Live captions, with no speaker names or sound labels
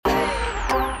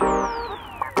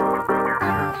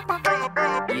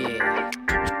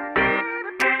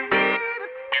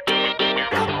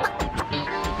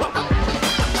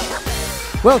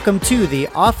Welcome to the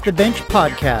Off the Bench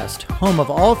podcast, home of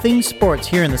all things sports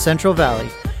here in the Central Valley.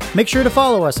 Make sure to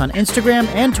follow us on Instagram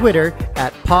and Twitter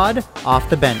at Pod Off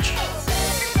the Bench.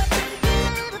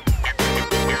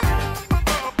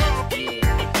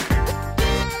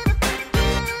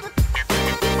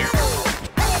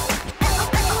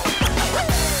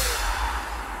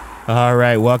 All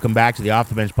right, welcome back to the Off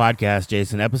the Bench podcast,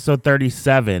 Jason. Episode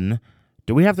 37.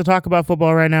 Do we have to talk about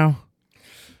football right now?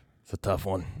 It's a tough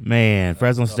one. Man,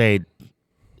 Fresno State,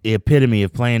 the epitome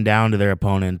of playing down to their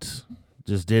opponent,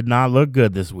 just did not look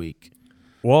good this week.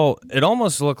 Well, it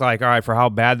almost looked like, all right, for how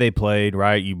bad they played,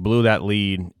 right, you blew that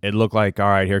lead. It looked like, all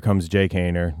right, here comes Jake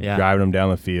Haener, driving them down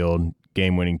the field,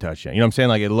 game-winning touchdown. You know what I'm saying?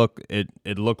 Like, it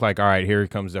looked like, all right, here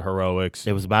comes the heroics.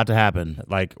 It was about to happen.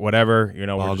 Like, whatever, you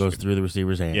know. Ball goes through the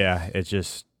receiver's hand. Yeah, it's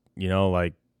just,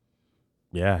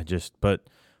 but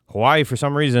Hawaii, for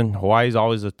some reason, Hawaii's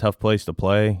always a tough place to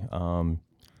play. It's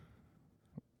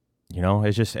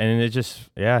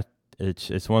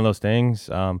one of those things.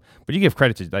 But you give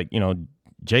credit to,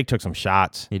 Jake took some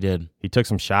shots. He did. He took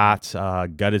some shots,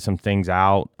 gutted some things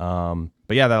out.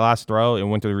 But yeah, that last throw, it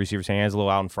went through the receiver's hands a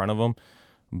little out in front of him.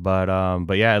 But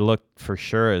yeah, it looked for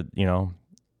sure,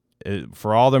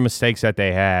 for all their mistakes that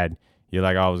they had, you're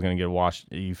like, oh, it was going to get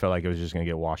washed. You felt like it was just going to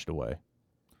get washed away.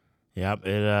 Yep.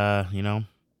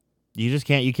 You just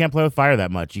can't play with fire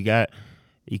that much. You can't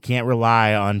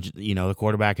rely on, the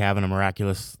quarterback having a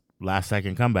miraculous last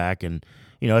second comeback. And,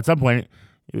 at some point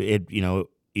it's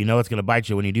going to bite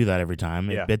you when you do that every time.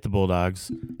 It bit the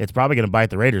Bulldogs. It's probably going to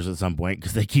bite the Raiders at some point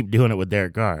because they keep doing it with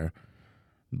Derek Carr.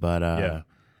 But, I'm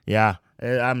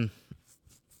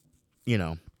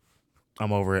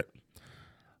over it.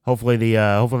 Hopefully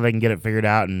they can get it figured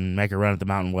out and make a run at the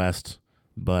Mountain West.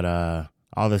 But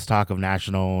all this talk of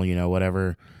national,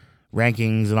 whatever,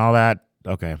 rankings and all that,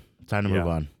 okay, time to move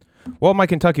on. Well, my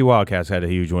Kentucky Wildcats had a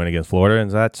huge win against Florida, and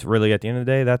that's really, at the end of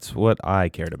the day, that's what I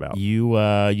cared about. You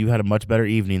had a much better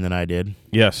evening than I did.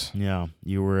 Yes. Yeah,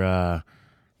 you were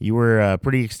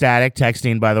pretty ecstatic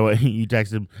texting, by the way. You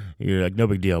texted, you're like, no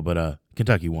big deal, but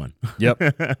Kentucky won.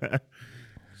 Yep.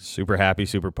 Super happy,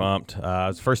 super pumped. It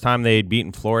was the first time they'd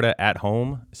beaten Florida at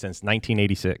home since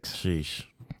 1986. Sheesh.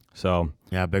 So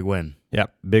yeah, big win.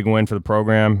 Yep, big win for the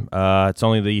program. It's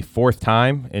only the fourth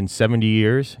time in 70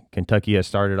 years Kentucky has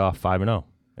started off 5-0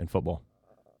 in football.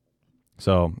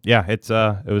 So yeah, it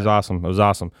was awesome. It was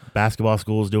awesome. Basketball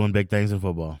schools doing big things in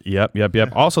football. Yep.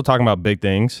 Also talking about big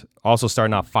things. Also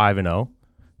starting off 5-0.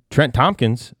 Trent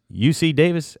Tompkins, UC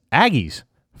Davis Aggies,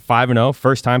 5-0,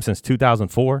 first time since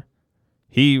 2004.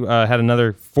 He had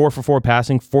another 4-for-4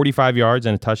 passing, 45 yards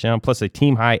and a touchdown, plus a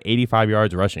team high 85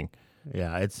 yards rushing.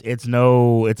 Yeah, it's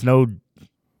no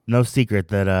secret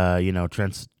that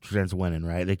Trent's winning,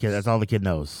 right? That's all the kid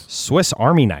knows. Swiss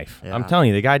Army knife. Yeah. I'm telling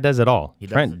you, the guy does it all.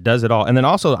 Trent does it all. And then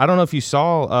also, I don't know if you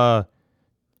saw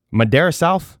Madera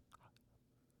South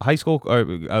high school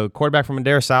quarterback from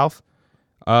Madera South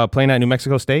playing at New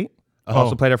Mexico State.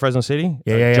 Also played at Fresno City.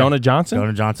 Yeah. Jonah Johnson.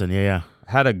 Jonah Johnson. Yeah.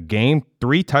 Had a game,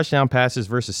 3 touchdown passes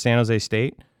versus San Jose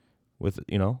State. With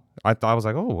I was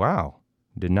like, oh wow,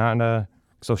 did not.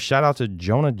 So shout out to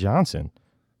Jonah Johnson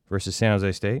versus San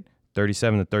Jose State,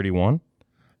 37-31.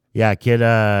 Yeah, kid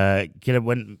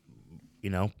went,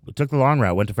 took the long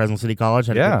route, went to Fresno City College,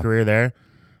 had a good career there.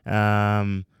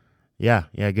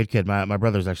 Good kid. My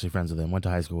brother's actually friends with him. Went to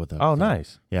high school with him. Oh, so,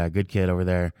 nice. Yeah, good kid over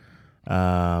there.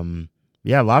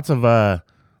 Lots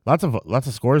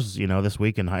of scores, this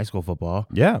week in high school football.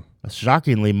 Yeah.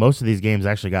 Shockingly, most of these games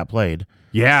actually got played.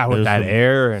 Yeah, with that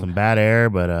air. Some bad air,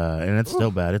 but and it's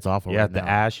still bad. It's awful. Yeah, right the now.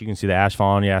 ash. You can see the ash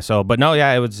falling. Yeah,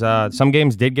 it was some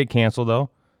games did get canceled, though.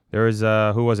 There was,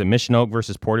 who was it? Mission Oak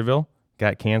versus Porterville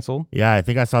got canceled. Yeah, I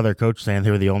think I saw their coach saying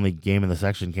they were the only game in the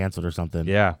section canceled or something.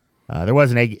 Yeah. There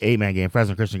was an 8-man game.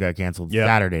 Fresno Christian got canceled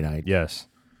Saturday night. Yes.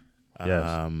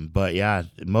 But yeah,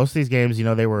 most of these games,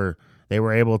 they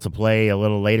were able to play a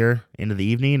little later into the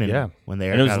evening, and when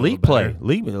they and it was league play.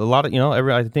 A lot of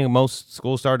I think most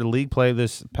schools started league play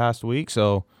this past week,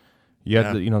 so you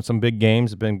had some big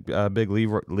games, been big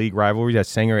league rivalries. At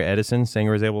Sanger at Edison,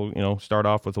 Sanger was able start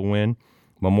off with a win.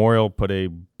 Memorial put a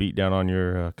beat down on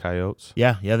your Coyotes.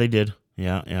 Yeah, they did.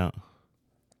 Yeah.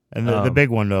 And the big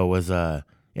one though was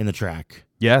in the track.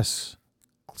 Yes.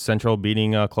 Central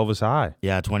beating Clovis High.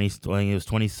 Yeah, it was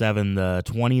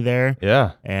 27-20 there.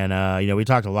 Yeah. And, we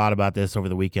talked a lot about this over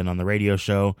the weekend on the radio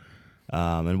show,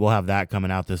 and we'll have that coming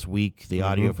out this week, the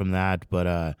audio from that.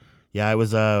 But, it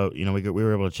was, we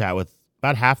were able to chat with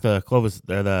about half the Clovis,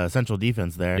 the Central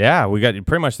defense there. Yeah, we got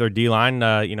pretty much their D-line,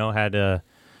 had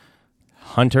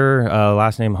Hunter,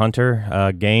 last name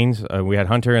Hunter, Gaines. We had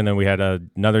Hunter, and then we had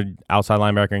another outside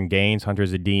linebacker in Gaines.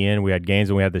 Hunter's a DN. We had Gaines,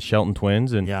 and we had the Shelton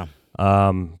twins. And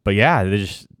but yeah, they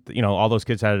just all those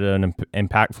kids had an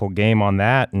impactful game on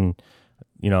that, and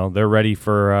they're ready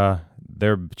for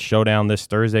their showdown this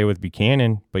Thursday with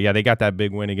Buchanan. But yeah, they got that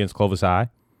big win against Clovis High.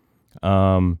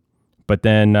 But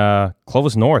then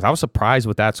Clovis North, I was surprised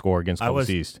with that score against Clovis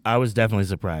East. I was definitely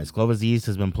surprised. Clovis East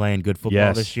has been playing good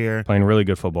football this year. Playing really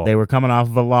good football. They were coming off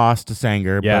of a loss to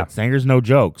Sanger, but Sanger's no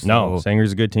joke. So, no,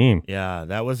 Sanger's a good team. Yeah,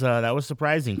 that was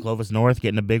surprising. Clovis North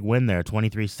getting a big win there,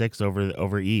 23-6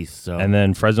 over East. So and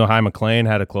then Fresno High McLean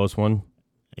had a close one.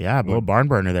 Yeah, a little barn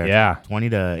burner there. Yeah,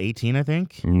 20-18, I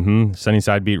think. Mm-hmm.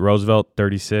 Sunnyside beat Roosevelt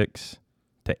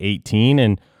 36-18,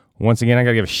 and once again, I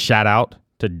gotta give a shout out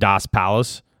to Das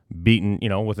Palace. Beaten,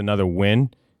 with another win.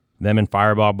 Them and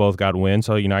Fireball both got wins,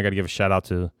 so I got to give a shout out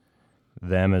to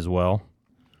them as well.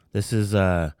 This is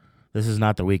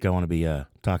not the week I want to be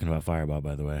talking about Fireball,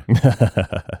 by the way.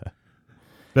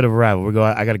 Bit of a rival.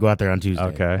 I got to go out there on Tuesday.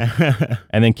 Okay.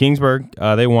 And then Kingsburg,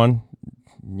 they won.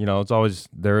 It's always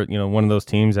they're one of those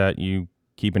teams that you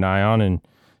keep an eye on. And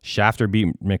Shafter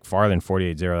beat McFarland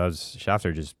 48-0. That was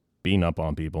Shafter just beating up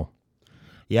on people.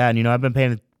 Yeah, and I've been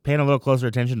paying a little closer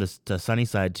attention to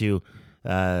Sunnyside too.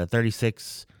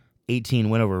 36-18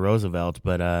 win over Roosevelt,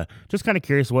 but just kind of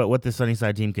curious what this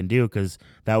Sunnyside team can do, because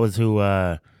that was who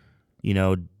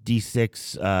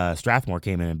D6 Strathmore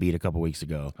came in and beat a couple weeks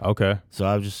ago. Okay. So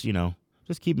I was just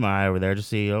keeping my eye over there to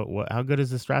see how good is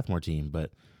this Strathmore team.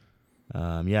 But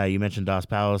you mentioned Dos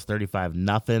Palos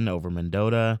 35-0 over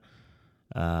Mendota.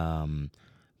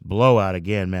 Blowout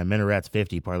again, man. Minarets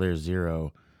 50, Parliers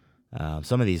 0.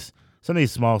 Some of these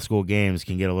small school games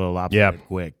can get a little lopsided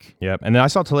quick. Yep. And then I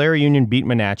saw Tulare Union beat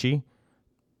Wenatchee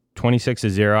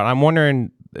 26-0. I'm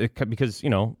wondering, because,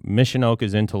 Mission Oak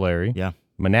is in Tulare. Yeah.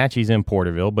 Wenatchee's in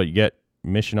Porterville, but yet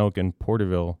Mission Oak and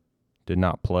Porterville did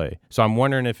not play. So I'm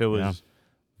wondering if it was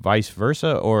vice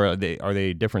versa, or are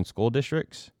they different school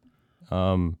districts?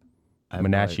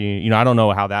 Wenatchee, I don't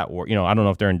know how that works. I don't know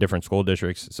if they're in different school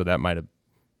districts, so that might have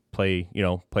play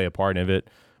a part of it.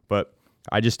 But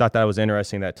I just thought that was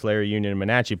interesting that Tulare Union and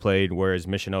Wenatchee played, whereas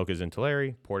Mission Oak is in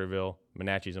Tulare, Porterville,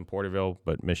 Wenatchee's in Porterville,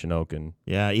 but Mission Oak and...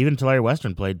 Yeah, even Tulare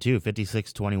Western played too,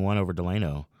 56-21 over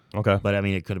Delano. Okay. But,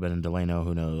 it could have been in Delano.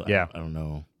 Who knows? Yeah. I don't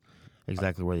know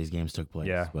exactly where these games took place.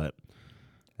 Yeah. But...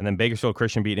 And then Bakersfield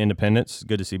Christian beat Independence.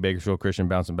 Good to see Bakersfield Christian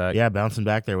bouncing back. Yeah, bouncing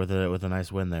back there with a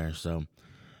nice win there. So,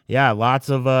 yeah,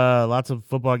 lots of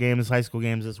football games, high school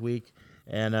games this week.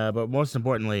 And but most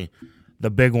importantly... the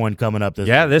big one coming up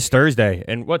this Thursday.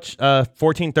 And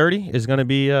 14:30 is going to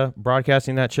be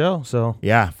broadcasting that show. So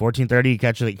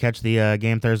 14:30. Catch the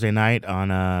game Thursday night on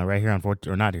right here on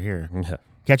not here. Yeah.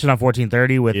 Catch it on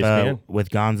 14:30 with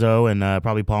Gonzo and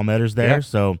probably Paul Metters there. Yeah.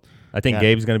 So I think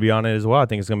Gabe's going to be on it as well. I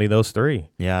think it's going to be those three.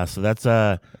 Yeah. So that's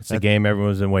the game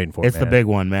everyone's been waiting for. It's the big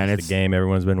one, man. It's the game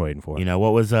everyone's been waiting for.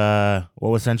 What was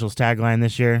Central's tagline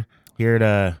this year? Here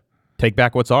to take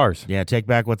back what's ours. Yeah, take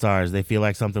back what's ours. They feel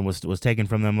like something was taken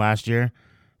from them last year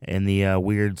in the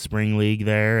weird spring league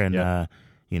there, and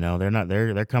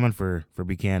they're coming for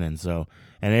Buchanan. So,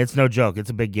 and it's no joke. It's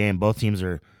a big game. Both teams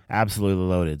are absolutely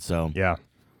loaded. So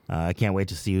I can't wait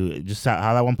to see just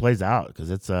how that one plays out, because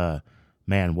it's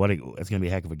it's gonna be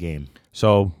a heck of a game.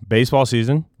 So baseball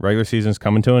season, regular season's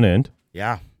coming to an end.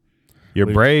 Yeah, your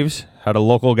Braves had a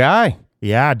local guy.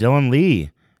 Yeah, Dylan Lee.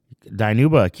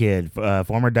 Dinuba kid,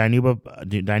 former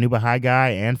Dinuba High guy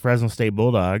and Fresno State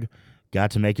Bulldog,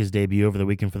 got to make his debut over the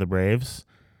weekend for the Braves.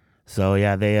 So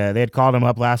yeah, they had called him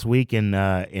up last week in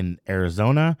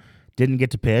Arizona, didn't get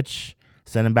to pitch,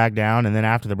 sent him back down, and then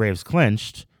after the Braves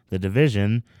clinched the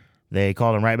division, they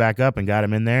called him right back up and got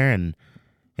him in there, and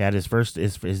he had his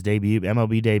debut,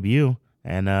 MLB debut,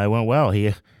 and it went well.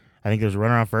 I think there was a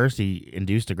runner on first. He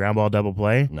induced a ground ball double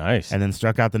play, nice, and then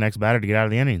struck out the next batter to get out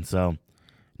of the inning. So.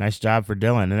 Nice job for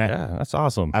Dylan. And that's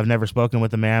awesome. I've never spoken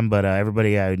with the man, but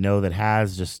everybody I know that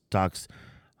has just talks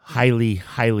highly,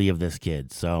 highly of this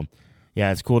kid. So,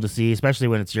 yeah, it's cool to see, especially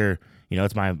when it's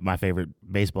it's my favorite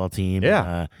baseball team.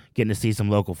 Yeah. Getting to see some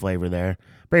local flavor there.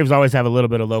 Braves always have a little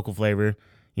bit of local flavor.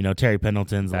 Terry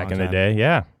Pendleton's back in the day,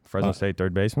 yeah. Fresno State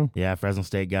third baseman. Yeah, Fresno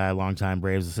State guy, longtime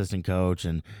Braves assistant coach,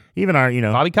 and even our,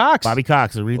 Bobby Cox, a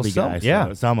Reedley guy.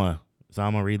 Yeah. Selma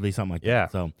Reedley, something like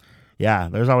that. So. Yeah,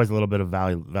 there's always a little bit of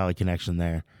Valley connection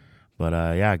there. But,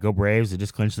 go Braves. They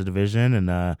just clinched the division.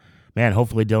 And,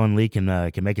 hopefully Dylan Lee can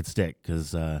make it stick,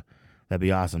 because that'd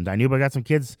be awesome. Dinuba got some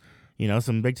kids,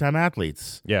 some big-time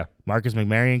athletes. Yeah. Marcus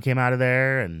McMarion came out of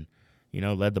there. And,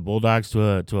 led the Bulldogs to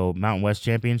a Mountain West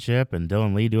championship, and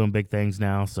Dylan Lee doing big things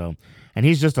now. So, and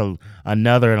he's just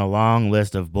another in a long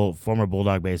list of former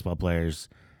Bulldog baseball players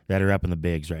that are up in the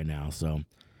bigs right now. So,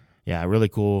 yeah, really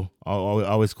cool.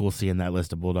 Always cool seeing that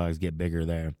list of Bulldogs get bigger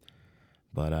there.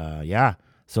 But yeah,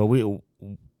 so we're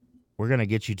gonna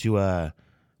get you to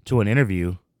an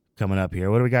interview coming up here.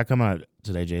 What do we got coming up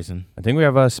today, Jason? I think we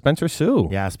have Spencer Sue.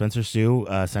 Yeah, Spencer Sue,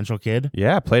 Central kid.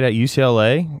 Yeah, played at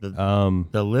UCLA.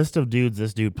 The list of dudes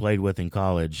this dude played with in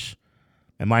college,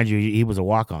 and mind you, he was a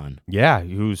walk-on. Yeah,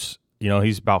 he's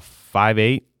about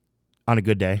 5'8". On a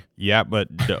good day. Yeah, but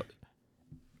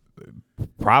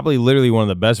probably literally one of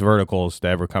the best verticals to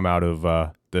ever come out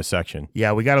of this section.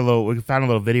 Yeah, we found a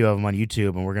little video of him on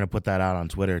YouTube, and we're gonna put that out on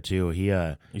Twitter too.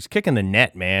 He's kicking the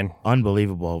net, man.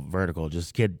 Unbelievable vertical.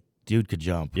 Dude could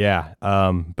jump. Yeah.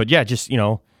 But yeah, just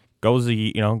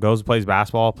goes plays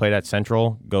basketball, played at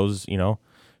Central, goes on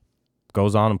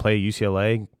and play at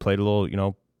UCLA, played a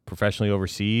little, professionally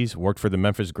overseas, worked for the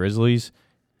Memphis Grizzlies,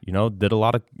 did a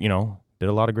lot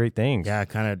of great things. Yeah,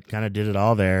 kind of did it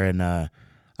all there, and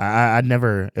I'd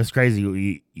never. It's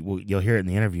crazy. You'll hear it in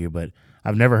the interview, but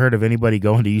I've never heard of anybody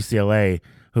going to UCLA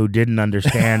who didn't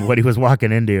understand what he was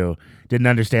walking into, didn't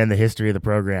understand the history of the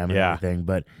program and everything.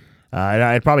 But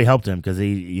it probably helped him because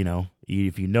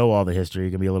if you know all the history,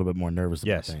 you can be a little bit more nervous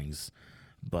about things.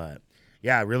 But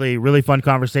yeah, really, really fun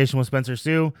conversation with Spencer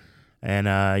Sue, and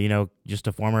just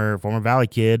a former Valley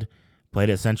kid, played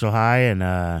at Central High,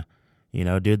 and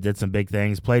dude did some big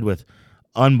things, played with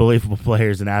unbelievable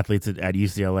players and athletes at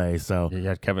UCLA. So you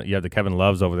had the Kevin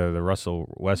Loves over there, the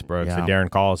Russell Westbrooks, the Darren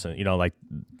Collison.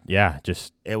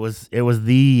 Just it was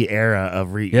the era of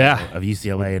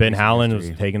UCLA. Ben Howland was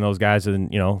taking those guys in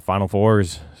Final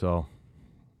Fours. So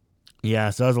yeah,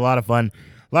 so it was a lot of fun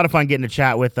getting to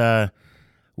chat with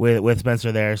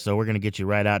Spencer there. So we're gonna get you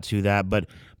right out to that. But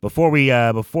before we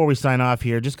sign off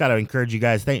here, just gotta encourage you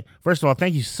guys. First of all,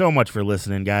 thank you so much for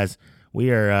listening, guys. We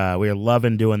are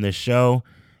loving doing this show,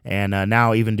 and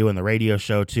now even doing the radio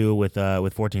show too with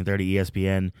 1430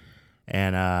 ESPN.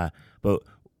 And but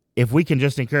if we can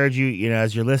just encourage you,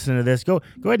 as you're listening to this, go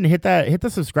ahead and hit the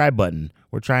subscribe button.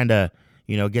 We're trying to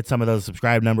get some of those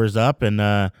subscribe numbers up, and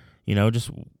that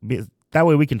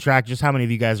way we can track just how many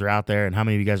of you guys are out there and how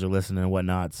many of you guys are listening and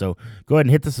whatnot. So go ahead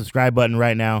and hit the subscribe button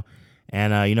right now,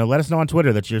 and let us know on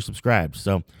Twitter that you're subscribed.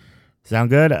 So sound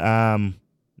good?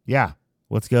 Yeah.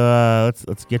 Let's go.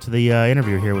 Let's get to the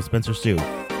interview here with Spencer Sue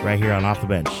right here on Off the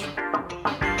Bench.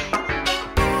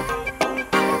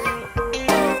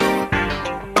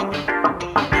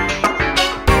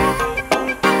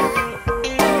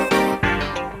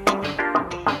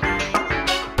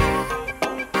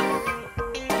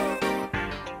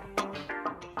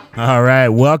 All right,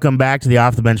 welcome back to the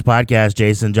Off the Bench podcast,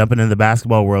 Jason. Jumping into the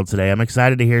basketball world today, I'm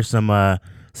excited to hear some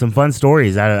fun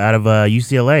stories out of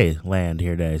UCLA land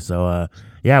here today. So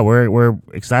we're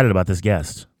excited about this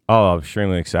guest. Oh, I'm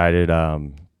extremely excited.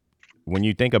 When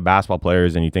you think of basketball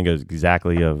players and you think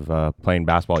exactly of playing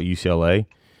basketball at UCLA,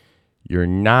 you're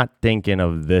not thinking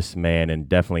of this man and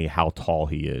definitely how tall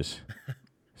he is.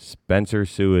 Spencer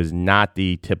Sue is not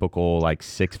the typical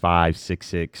 6'5",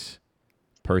 6'6"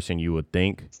 person you would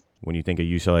think when you think of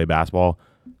UCLA basketball,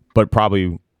 but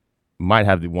probably might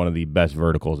have one of the best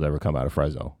verticals that ever come out of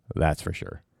Fresno. That's for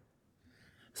sure.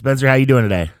 Spencer, how you doing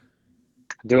today?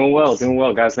 Doing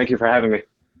well, guys. Thank you for having me.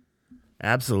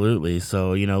 Absolutely.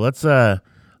 So, let's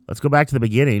go back to the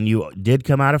beginning. You did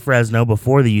come out of Fresno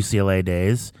before the UCLA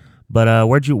days, but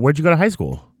where'd you go to high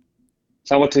school?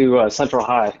 So I went to Central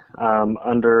High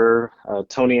under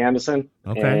Tony Anderson,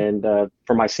 and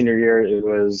for my senior year it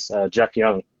was Jeff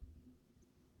Young.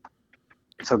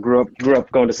 So grew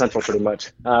up going to Central pretty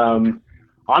much.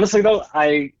 Honestly though,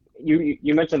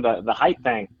 you mentioned the height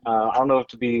thing. I don't know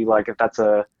if that's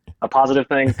a positive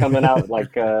thing coming out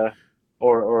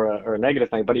or a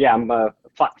negative thing, but yeah, I'm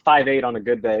 5'8" on a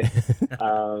good day.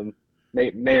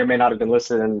 May or may not have been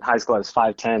listed in high school as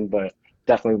 5'10", but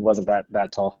definitely wasn't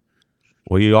that tall.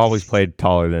 Well, you always played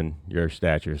taller than your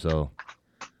stature, so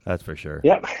that's for sure.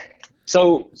 Yep.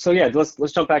 So yeah,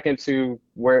 let's jump back into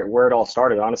where it all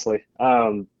started. Honestly,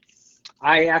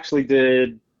 I actually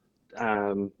did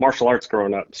martial arts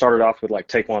growing up. Started off with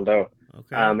Taekwondo,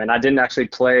 and I didn't actually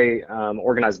play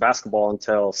organized basketball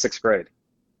until 6th grade.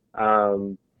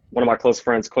 One of my close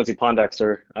friends, Quincy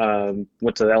Pondexter,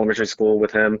 went to elementary school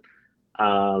with him.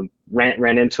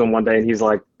 Ran into him one day, and he's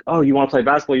like, "Oh, you want to play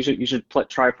basketball? You should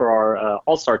try for our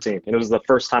all-star team." And it was the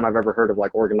first time I've ever heard of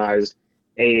organized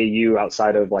AAU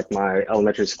outside of my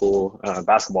elementary school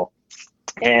basketball.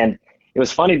 And it was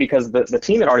funny because the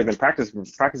team had already been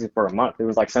practicing for a month. It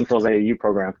was Central's AAU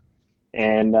program,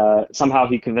 And somehow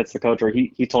he convinced the coach, or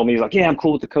he told me, he's like, yeah, I'm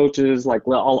cool with the coaches. Like,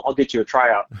 well, I'll get you a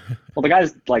tryout. Well, the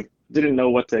guys like didn't know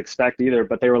what to expect either,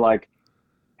 but they were like,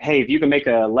 hey, if you can make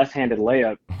a left-handed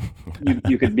layup,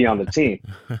 you could be on the team.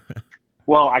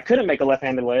 Well, I couldn't make a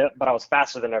left-handed layup, but I was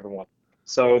faster than everyone.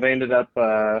 So they ended up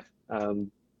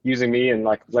using me and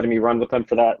like letting me run with them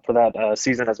for that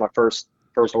season as my first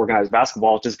organized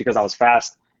basketball, just because I was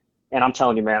fast. And I'm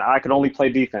telling you, man, I could only play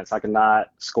defense. I could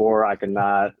not score. I could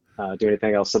not do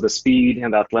anything else. So the speed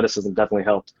and the athleticism definitely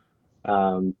helped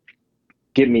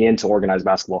get me into organized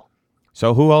basketball.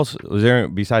 So who else was there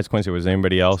besides Quincy? Was there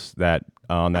anybody else that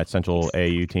on that Central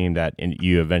AAU team that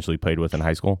you eventually played with in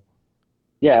high school?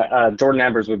 Yeah, Jordan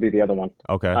Ambers would be the other one.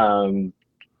 Okay.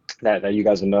 That you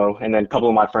guys would know. And then a couple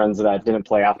of my friends that didn't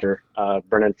play after,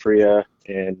 Brennan Freya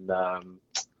and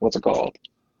what's it called?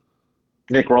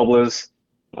 Nick Robles.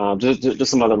 Just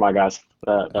some other of my guys.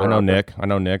 I know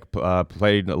Nick.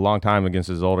 Played a long time against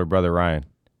his older brother, Ryan.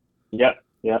 Yep.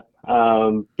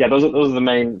 Those are the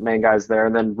main guys there.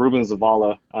 And then Ruben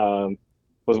Zavala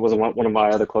was one of my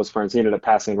other close friends. He ended up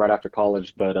passing right after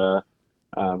college, but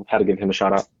had to give him a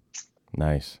shout out.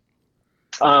 Nice.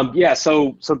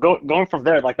 So going from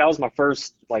there, like that was my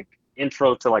first like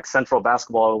intro to like Central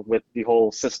basketball with the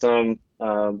whole system,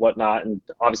 whatnot, and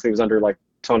obviously it was under like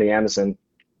Tony Anderson.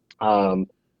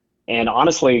 And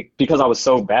honestly, because I was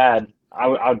so bad,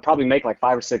 I would probably make like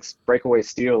 5 or 6 breakaway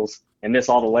steals and miss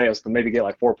all the layups, but maybe get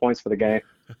like 4 points for the game.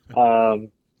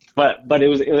 But it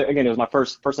was my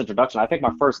first introduction. I think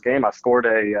my first game, I scored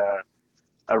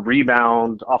a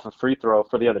rebound off a free throw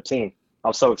for the other team. I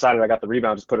was so excited I got the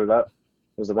rebound, just put it up.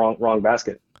 It was the wrong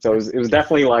basket. So it was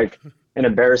definitely like an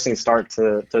embarrassing start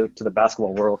to the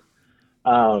basketball world.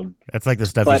 That's like the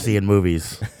stuff you see in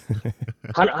movies.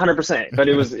 100%. But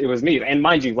it was me. And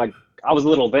mind you, like I was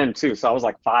little then too. So I was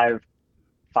like 5'1".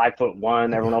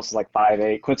 Everyone else was like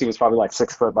 5'8". Quincy was probably like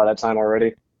 6 foot by that time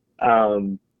already.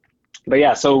 But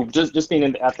yeah, so just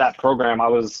being at that program, I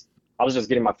was just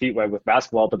getting my feet wet with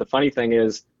basketball. But the funny thing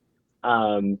is,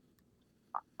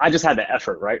 I just had the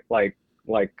effort, right? I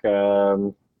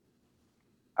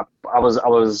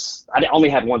only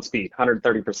had one speed,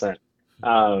 130%.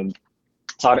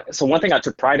 So one thing I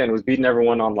took pride in was beating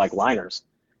everyone on like liners.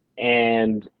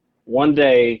 And one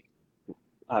day,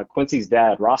 Quincy's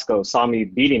dad, Roscoe, saw me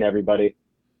beating everybody,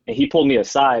 and he pulled me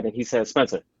aside and he said,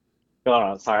 "Spencer,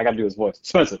 oh, sorry, I got to do his voice.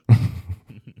 Spencer,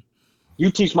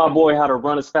 you teach my boy how to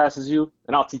run as fast as you,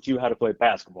 and I'll teach you how to play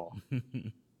basketball."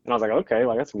 And I was like, okay,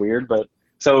 like that's weird. But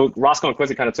so Roscoe and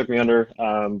Quincy kind of took me under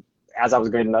as I was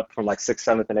grading up from like 6th,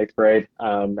 7th, and 8th grade,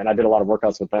 and I did a lot of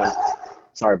workouts with them.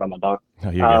 Sorry about my dog.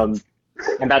 Oh,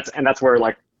 and that's where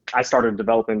like I started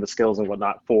developing the skills and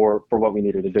whatnot for what we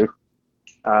needed to do.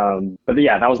 But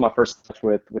yeah, that was my first touch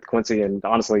with Quincy, and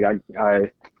honestly, I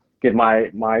give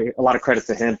a lot of credit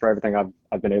to him for everything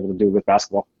I've been able to do with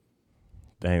basketball.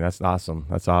 Dang, that's awesome.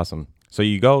 That's awesome. So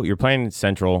you're playing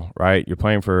Central, right? You're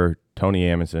playing for Tony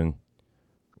Amundsen,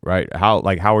 right? How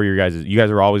are you guys? You guys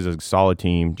are always a solid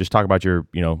team. Just talk about your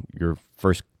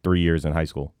first 3 years in high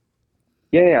school.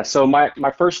 Yeah. So my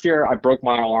first year, I broke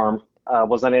my arm.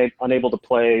 Was unable to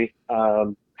play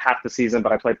half the season,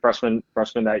 but I played freshman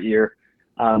that year.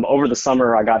 Over the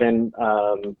summer, I got in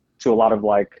to a lot of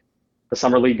like the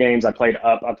summer league games. I played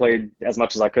as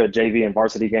much as I could, JV and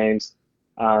varsity games.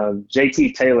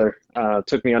 JT Taylor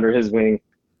took me under his wing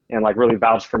and like really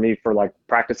vouched for me for like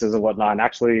practices and whatnot, and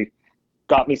actually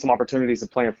got me some opportunities to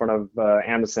play in front of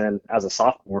Anderson as a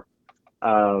sophomore.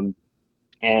 And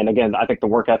again, I think the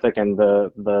work ethic and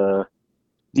the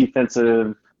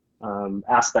defensive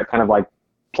aspect kind of like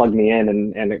plugged me in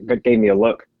and it gave me a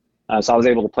look. So I was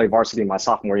able to play varsity my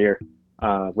sophomore year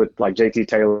with like JT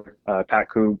Taylor, Pat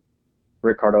Coop,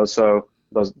 Rick Cardoso,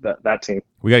 that team.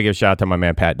 We gotta give a shout out to my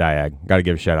man Pat Diag. Gotta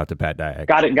give a shout out to Pat Diag.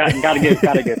 Gotta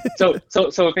give. So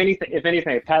if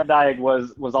anything, Pat Diag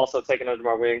was also taken under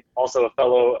my wing, also a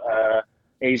fellow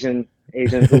Asian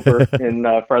hooper in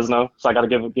Fresno. So I gotta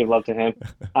give love to him.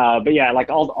 But yeah, like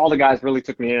all the guys really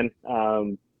took me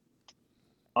in.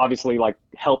 Obviously, like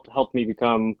helped me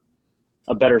become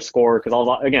a better scorer because all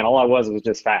I was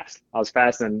just fast. I was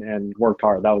fast and worked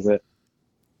hard. That was it.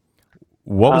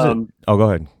 What was it? Oh, go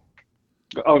ahead.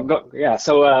 Yeah.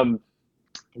 So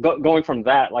going from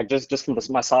that, like just from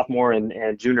my sophomore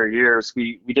and junior years,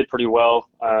 we did pretty well.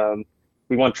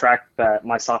 We won track that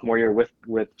my sophomore year with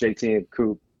JT and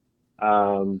Coop.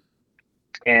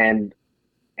 And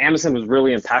Anderson was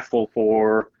really impactful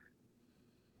for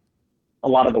a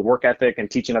lot of the work ethic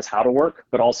and teaching us how to work,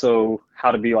 but also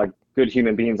how to be like good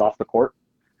human beings off the court.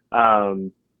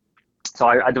 So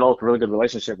I developed a really good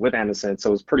relationship with Anderson. So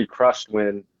it was pretty crushed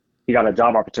when he got a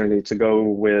job opportunity to go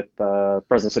with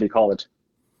Fresno City College.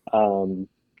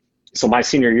 So my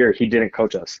senior year, he didn't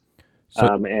coach us.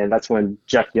 And that's when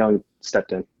Jeff Young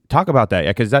stepped in. Talk about that,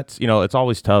 because that's, it's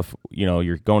always tough.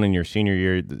 You're going in your senior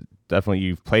year. Definitely,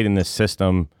 you've played in this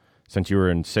system since you were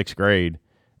in 6th grade,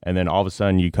 and then all of a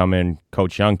sudden you come in,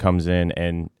 Coach Young comes in,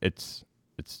 and it's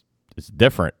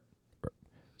different.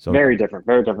 So very different,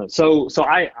 very different. So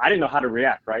I didn't know how to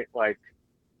react, right? Like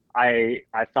I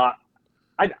thought,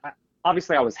 I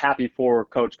obviously I was happy for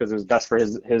Coach because it was best for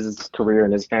his career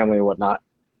and his family and whatnot.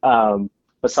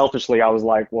 But selfishly, I was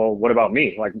like, well, what about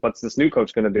me? Like, what's this new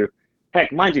coach going to do?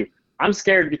 Heck, mind you, I'm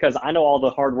scared because I know all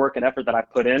the hard work and effort that I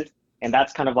put in, and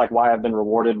that's kind of like why I've been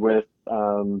rewarded with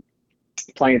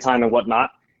playing time and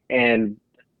whatnot. And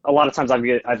a lot of times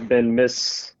I've been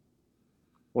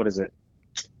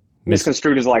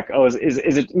misconstrued as like, oh, is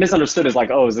it misunderstood as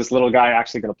like, oh, is this little guy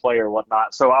actually going to play or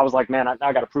whatnot? So I was like, man, I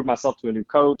got to prove myself to a new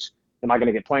coach. Am I going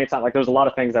to get playing time? Like, there's a lot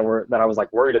of things that I was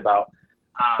like worried about.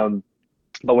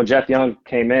 But when Jeff Young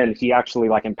came in, he actually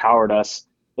like empowered us,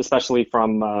 especially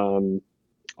from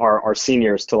our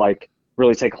seniors, to like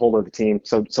really take hold of the team.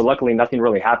 So luckily nothing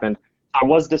really happened. I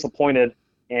was disappointed,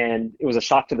 and it was a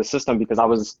shock to the system because I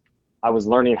was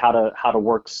learning how to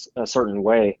work a certain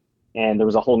way, and there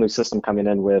was a whole new system coming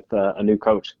in with a new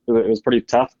coach. It was pretty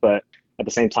tough, but at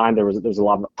the same time there was a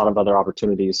lot of other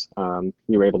opportunities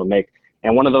we were able to make.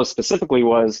 And one of those specifically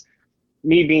was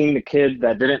me being the kid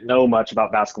that didn't know much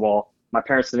about basketball. My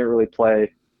parents didn't really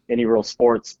play any real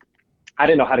sports. I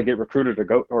didn't know how to get recruited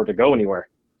to go anywhere.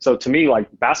 So to me, like,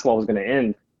 basketball was going to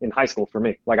end in high school for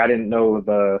me. Like, I didn't know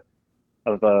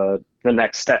the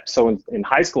next step. So in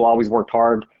high school, I always worked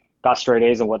hard, got straight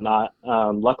A's and whatnot.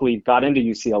 Luckily got into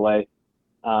UCLA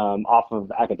off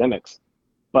of academics.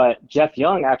 But Jeff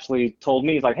Young actually told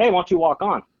me, he's like, hey, why don't you walk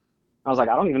on? I was like,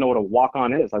 I don't even know what a walk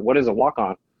on is. Like, what is a walk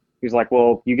on? He's like,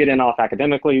 well, you get in off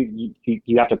academically,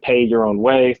 you have to pay your own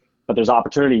way, but there's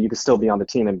opportunity, you can still be on the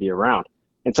team and be around.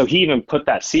 And so he even put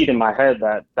that seed in my head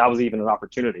that was even an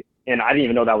opportunity. And I didn't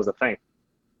even know that was a thing.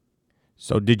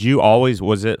 So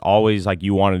was it always like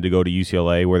you wanted to go to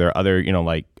UCLA? Were there other,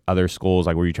 like other schools,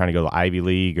 like were you trying to go to Ivy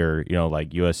League or,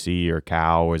 like USC or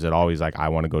Cal? Or is it always like, I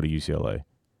want to go to UCLA?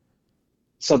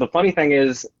 So the funny thing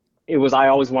is, I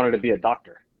always wanted to be a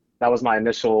doctor. That was my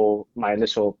initial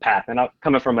path. And I'm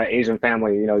coming from an Asian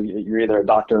family, you're either a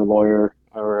doctor, a lawyer,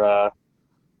 or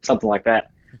something like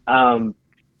that.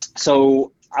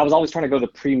 So I was always trying to go the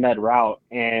pre-med route,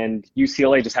 and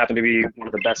UCLA just happened to be one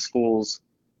of the best schools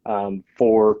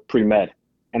for pre-med.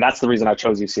 And that's the reason I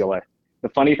chose UCLA. The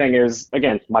funny thing is,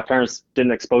 again, my parents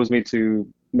didn't expose me to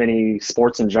many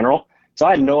sports in general. So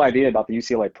I had no idea about the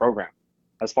UCLA program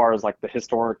as far as like the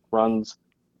historic runs,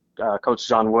 Coach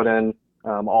John Wooden,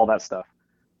 all that stuff.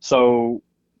 So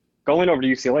going over to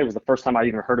UCLA was the first time I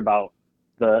even heard about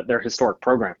their historic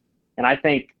program. And I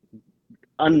think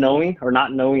unknowing or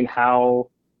not knowing how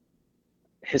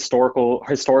historic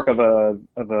of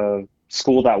a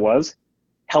school that was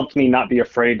helped me not be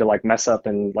afraid to like mess up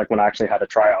and like when I actually had a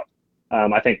tryout.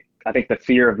 I think the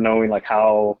fear of knowing like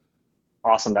how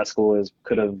awesome that school is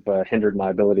could have hindered my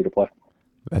ability to play.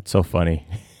 That's so funny.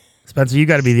 Spencer, you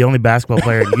got to be the only basketball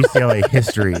player in UCLA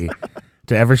history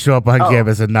to ever show up on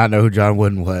campus and not know who John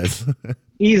Wooden was.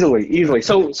 Easily.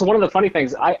 So one of the funny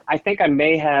things, I think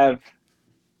I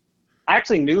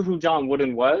actually knew who John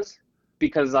Wooden was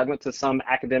because I went to some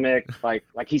academic, like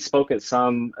he spoke at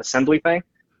some assembly thing,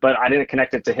 but I didn't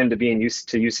connect it to him to being used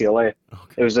to UCLA.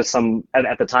 Okay. It was just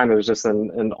at the time, it was just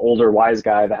an older, wise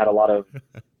guy that had a lot of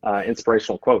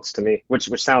inspirational quotes to me, which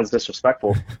sounds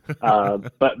disrespectful.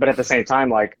 But at the same time,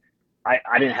 like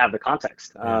I didn't have the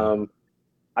context.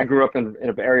 I grew up in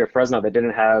an area of Fresno that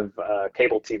didn't have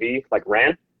cable TV, like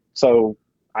ran. So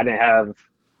I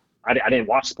didn't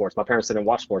watch sports. My parents didn't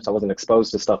watch sports. I wasn't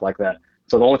exposed to stuff like that.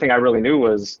 So the only thing I really knew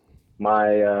was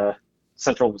my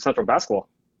central basketball.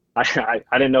 I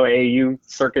didn't know AAU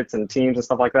circuits and teams and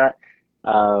stuff like that.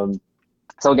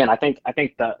 So again, I think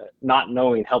that not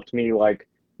knowing helped me like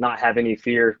not have any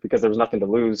fear because there was nothing to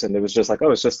lose, and it was just like,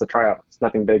 oh, it's just a tryout. It's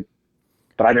nothing big.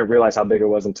 But I didn't realize how big it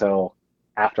was until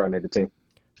after I made the team.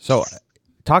 So let's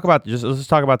talk about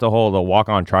the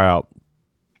walk-on tryout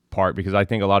part, because I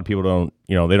think a lot of people don't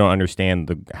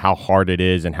understand how hard it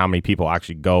is and how many people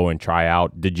actually go and try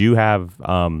out. Did you have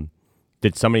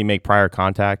did somebody make prior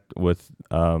contact with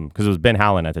because it was Ben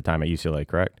Howland at the time at UCLA,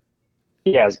 correct?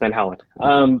 Yeah, it's Ben Howland.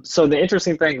 So the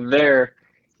interesting thing there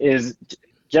is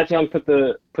Jeff Young put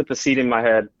the seed in my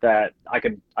head that I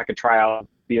could try out,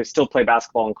 still play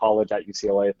basketball in college at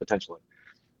UCLA potentially,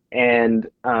 and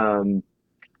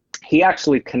he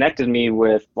actually connected me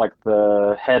with like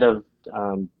the head of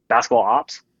basketball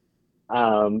ops.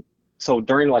 So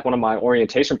during like one of my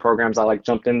orientation programs, I like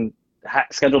jumped in,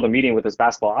 scheduled a meeting with this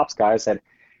basketball ops guy. I said,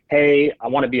 hey, I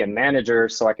want to be a manager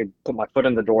so I could put my foot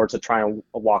in the door to try and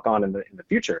walk on in the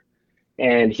future.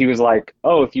 And he was like,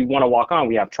 oh, if you want to walk on,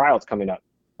 we have tryouts coming up.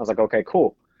 I was like, okay,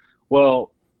 cool.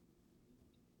 Well,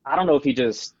 I don't know if he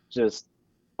just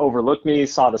overlooked me,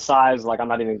 saw the size, like I'm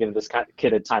not even giving this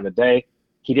kid a time of day.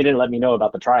 He didn't let me know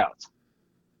about the tryouts.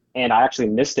 And I actually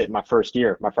missed it my first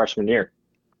year, my freshman year.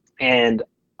 And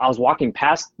I was walking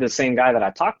past the same guy that I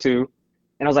talked to,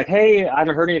 and I was like, hey, I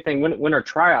haven't heard anything. When are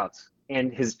tryouts?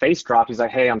 And his face dropped. He's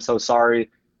like, hey, I'm so sorry.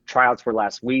 Tryouts were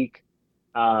last week.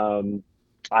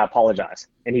 I apologize.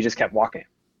 And he just kept walking.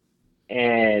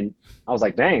 And I was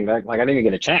like, dang, like I didn't even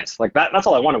get a chance. Like that's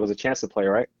all I wanted was a chance to play,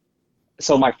 right?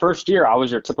 So my first year, I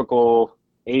was your typical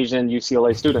Asian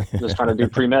UCLA student, just trying to do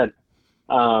pre-med.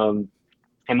 And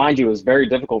mind you, it was very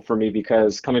difficult for me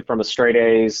because coming from a straight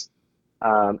A's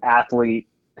athlete,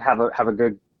 have a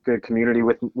good community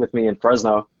with me in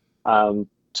Fresno,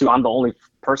 to I'm the only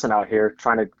person out here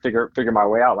trying to figure my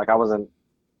way out. Like I wasn't,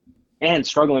 and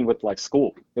struggling with like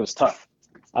school. It was tough.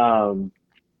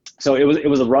 So it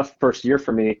was a rough first year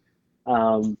for me.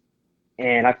 And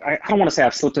I don't want to say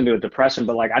I've slipped into a depression,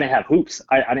 but like I didn't have hoops.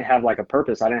 I didn't have like a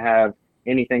purpose. I didn't have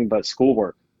anything but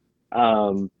schoolwork.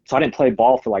 So I didn't play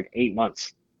ball for like 8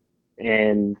 months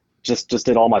and just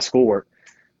did all my schoolwork.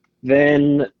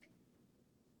 Then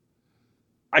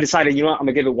I decided, you know what, I'm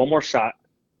gonna give it one more shot.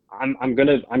 I'm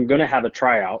gonna have a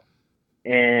tryout.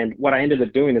 And what I ended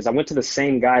up doing is I went to the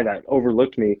same guy that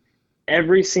overlooked me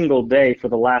every single day for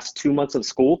the last 2 months of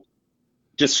school,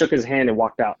 just shook his hand and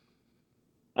walked out.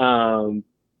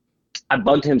 I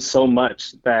bugged him so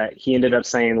much that he ended up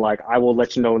saying like, I will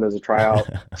let you know when there's a tryout,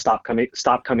 stop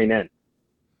coming in.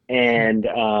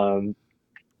 And,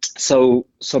 so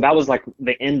that was like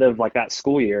the end of like that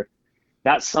school year.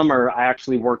 That summer I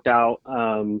actually worked out.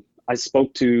 I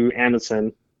spoke to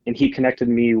Anderson and he connected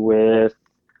me with,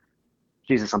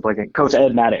 Jesus, I'm blanking, Coach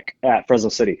Ed Maddock at Fresno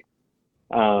City.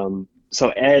 So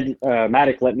Ed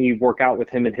Maddock let me work out with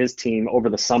him and his team over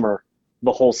the summer,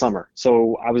 the whole summer.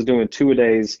 So I was doing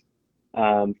 2-a-days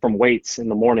from weights in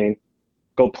the morning,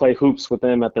 go play hoops with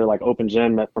them at their like open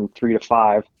gym from 3 to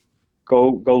 5,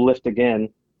 go lift again.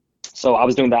 So I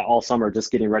was doing that all summer,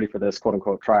 just getting ready for this quote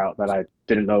unquote tryout that I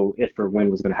didn't know if or when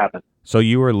was going to happen. So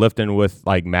you were lifting with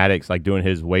like Maddox, like doing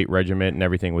his weight regiment and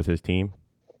everything with his team?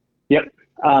 Yep.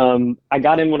 I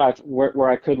got in where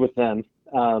I could with them,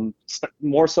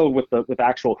 more so with the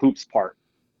actual hoops part,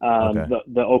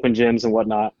 the open gyms and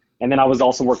whatnot. And then I was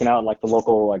also working out like the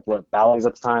local, like what, Bally's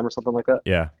at the time or something like that.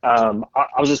 Yeah. I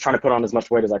was just trying to put on as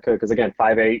much weight as I could. Cause again,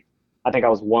 5'8", I think I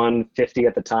was 150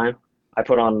 at the time. I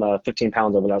put on 15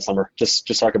 pounds over that summer, just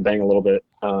so I could bang a little bit,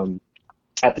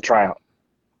 at the tryout.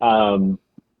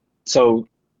 So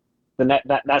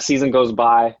that season goes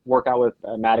by, work out with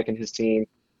Maddock and his team.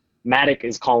 Maddock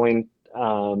is calling,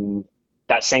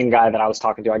 that same guy that I was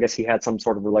talking to. I guess he had some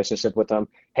sort of relationship with him.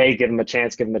 Hey, give him a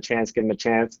chance.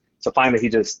 So finally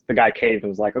the guy caved and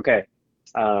was like, okay,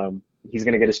 he's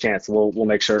going to get his chance. We'll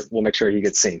make sure he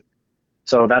gets seen.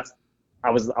 So I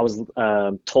was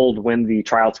told when the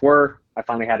tryouts were. I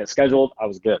finally had it scheduled. I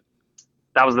was good.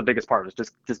 That was the biggest part, was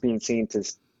just being seen to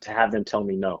have them tell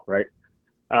me no, right?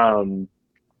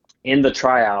 In the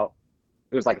tryout,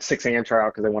 it was like a 6 a.m.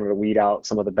 tryout because they wanted to weed out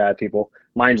some of the bad people.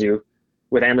 Mind you,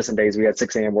 with Anderson days, we had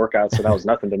 6 a.m. workouts, so that was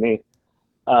nothing to me.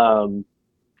 And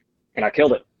I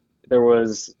killed it. There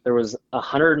was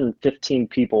 115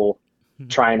 people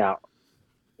trying out.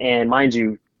 And mind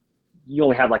you, you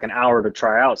only have like an hour to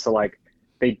try out. So like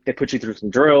they put you through some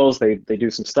drills, they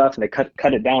do some stuff, and they cut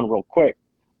it down real quick.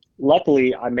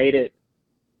 Luckily, I made it.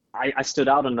 I stood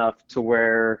out enough to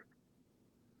where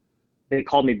they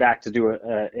called me back to do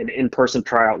an in-person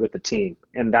tryout with the team.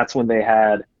 And that's when they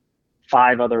had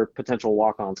 5 other potential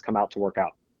walk-ons come out to work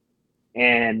out.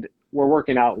 And we're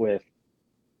working out with,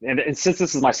 and since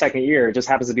this is my second year, it just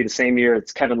happens to be the same year.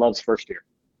 It's Kevin Love's first year.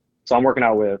 So I'm working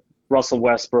out with Russell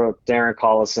Westbrook, Darren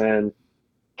Collison,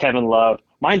 Kevin Love.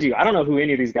 Mind you, I don't know who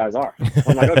any of these guys are.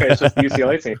 I'm like, okay, it's just the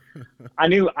UCLA team. I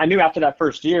knew after that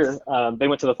first year, they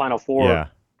went to the Final Four. Yeah.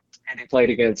 And they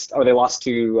played they lost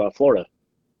to Florida.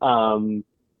 So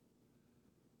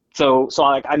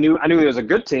I knew it was a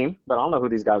good team, but I don't know who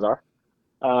these guys are.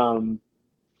 And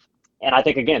I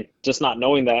think, again, just not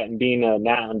knowing that and being a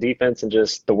gnat on defense and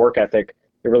just the work ethic,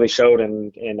 it really showed,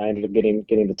 and I ended up getting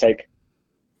the take.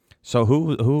 So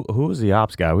who was the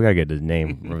ops guy? We gotta get the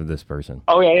name of this person.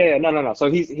 Oh yeah. No.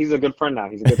 So he's a good friend now.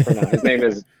 His name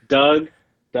is Doug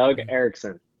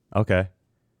Erickson. Okay.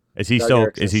 Is he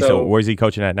still? Where's he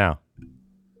coaching at now?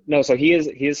 No, so he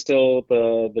is still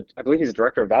the I believe he's the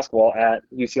director of basketball at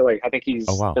UCLA. I think Oh he's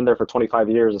wow. been there for 25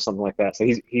 years or something like that. So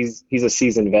he's a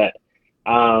seasoned vet.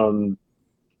 Um,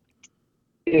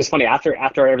 it was funny after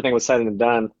everything was said and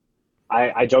done.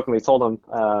 I jokingly told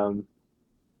him,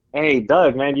 "Hey,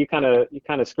 Doug, man, you kind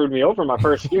of screwed me over my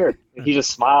first year." And he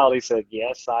just smiled. He said,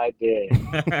 "Yes, I did."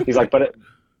 He's like, "But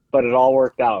it all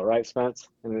worked out, right, Spence?"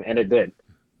 And it did.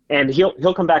 And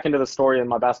he'll come back into the story in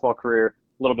my basketball career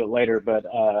a little bit later. But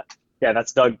yeah,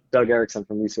 that's Doug Erickson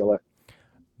from UCLA.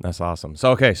 That's awesome.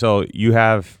 So okay, so you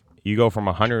go from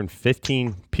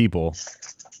 115 people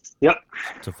Yep.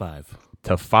 To 5.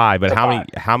 to 5, but To how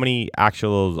five. many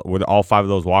actuals were all 5 of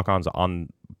those walk-ons on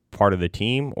part of the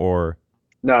team or?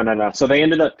 No, no, no. So they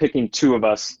ended up picking two of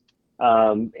us.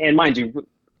 And mind you,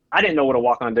 I didn't know what a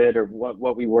walk-on did or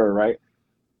what we were, right?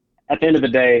 At the end of the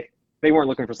day, they weren't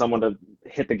looking for someone to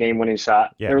hit the game-winning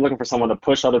shot. Yeah. They were looking for someone to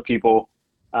push other people,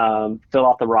 fill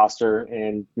out the roster,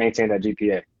 and maintain that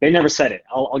GPA. They never said it.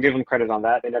 I'll give them credit on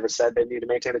that. They never said they needed to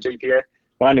maintain the GPA,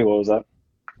 but I knew what was up,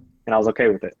 and I was okay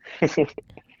with it.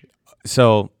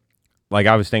 So, like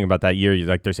I was thinking about that year,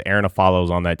 like there's Aaron Afalo's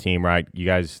on that team, right? You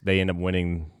guys, they end up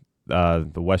winning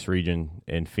the West Region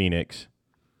in Phoenix.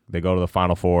 They go to the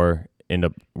Final Four, end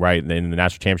up right in the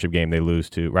national championship game. They lose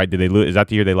to right. Did they lose? Is that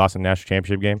the year they lost in the national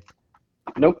championship game?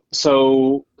 Nope.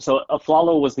 So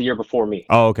Aflalo was the year before me.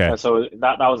 Oh, okay, So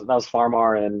that was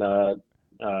Farmar and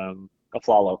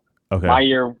Aflalo. okay, My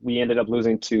year, we ended up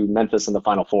losing to Memphis in the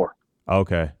Final Four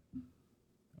okay,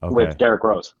 okay. with Derrick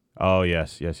Rose. Oh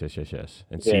yes, and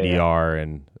Yeah, CDR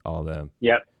and all them.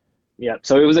 Yep. Yep.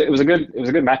 So it was a good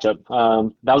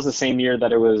matchup. That was the same year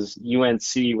that it was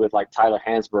UNC with like Tyler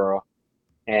Hansborough,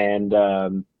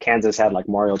 and Kansas had like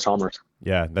Mario Chalmers.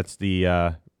 Yeah, that's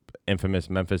the infamous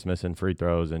Memphis missing free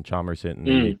throws and Chalmers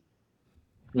Mm.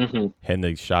 Mm-hmm. hitting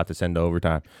the shot to send to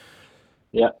overtime.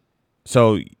 Yep.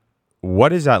 So,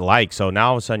 what is that like? So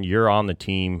now all of a sudden you're on the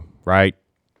team, right?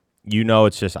 You know,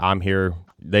 it's just I'm here.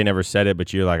 They never said it,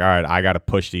 but you're like, all right, I got to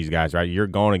push these guys, right? You're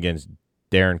going against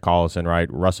Darren Collison,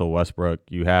 right? Russell Westbrook.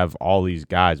 You have all these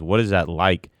guys. What is that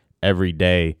like every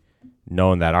day,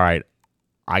 knowing that, all right,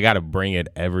 I got to bring it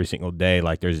every single day.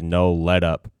 Like there's no let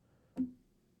up,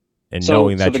 and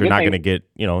knowing So that the you're good not thing, going to get,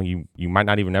 you might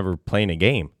not even ever play in a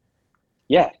game.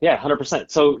 yeah, 100%.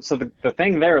 So the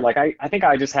thing there, like I think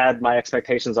I just had my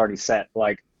expectations already set.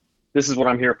 Like this is what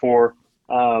I'm here for.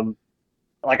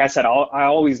 Like I said, I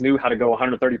always knew how to go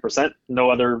 130%, no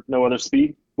other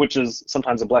speed, which is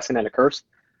sometimes a blessing and a curse.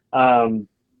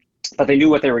 But they knew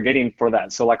what they were getting for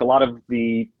that. So like a lot of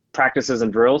the practices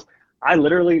and drills, I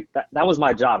literally that was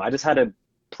my job. I just had to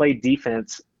play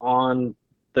defense on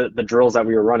the drills that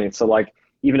we were running. So like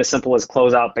even as simple as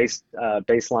closeout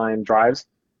baseline drives,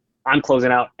 I'm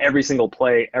closing out every single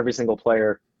play, every single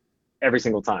player, every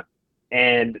single time.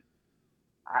 And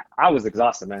I was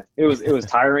exhausted, man. It was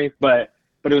tiring, but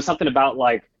it was something about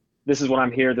like, this is what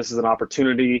I'm here. This is an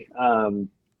opportunity,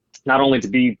 not only to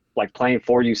be like playing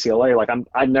for UCLA. Like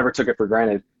I never took it for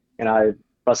granted, and I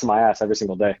busted my ass every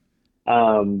single day.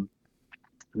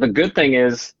 The good thing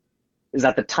is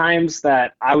that the times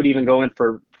that I would even go in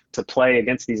to play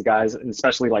against these guys, and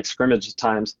especially like scrimmage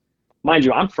times, mind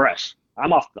you, I'm fresh.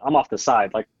 I'm off the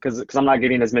side, like because I'm not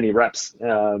getting as many reps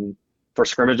for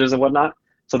scrimmages and whatnot.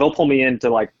 So they'll pull me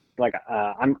into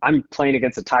I'm playing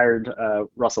against a tired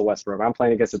Russell Westbrook. I'm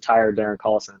playing against a tired Darren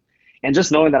Collison, and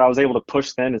just knowing that I was able to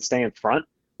push then and stay in front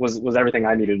was everything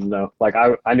I needed to know. Like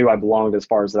I knew I belonged as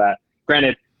far as that.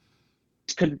 Granted,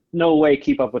 could no way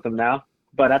keep up with them now,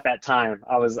 but at that time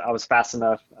I was fast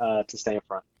enough to stay in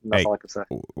front. And that's Hey, all I could say.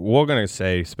 we're gonna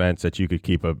say, Spence, that you could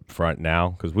keep up front now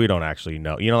because we don't actually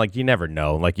know. Like you never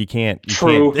know. Like you can't.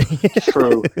 True, Can't.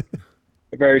 true,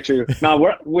 very true.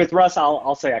 Now with Russ,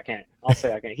 I'll say I can't. I'll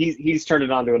say I can't. He's turned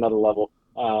it on to another level.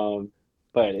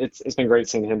 But it's been great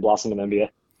seeing him blossom in the NBA.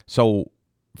 So,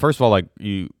 first of all,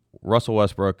 Russell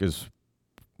Westbrook is,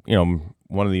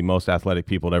 one of the most athletic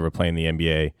people to ever play in the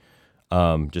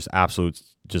NBA. Just absolute,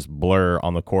 just blur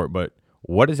on the court. But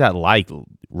what is that like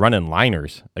running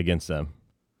liners against them?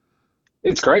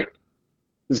 It's great.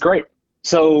 It's great.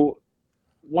 So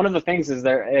one of the things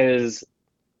is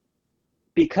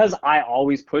because I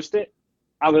always pushed it,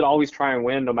 I would always try and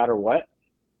win no matter what.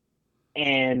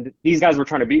 And these guys were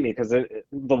trying to beat me because the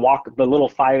little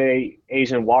 5'8"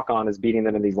 Asian walk-on is beating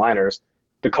them in these liners.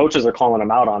 The coaches are calling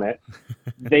them out on it.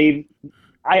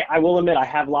 I will admit I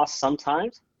have lost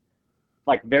sometimes,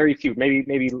 like very few,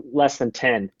 maybe less than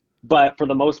 10. But for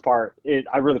the most part,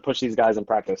 I really push these guys in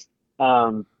practice.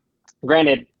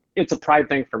 Granted, it's a pride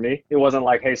thing for me. It wasn't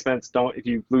like, hey, Spence, if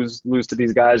you lose to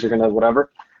these guys, you're gonna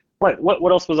whatever.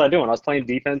 What else was I doing? I was playing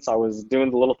defense. I was doing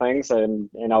the little things, and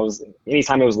I was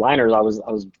anytime it was liners, I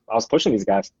was pushing these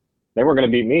guys. They weren't going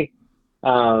to beat me.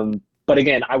 But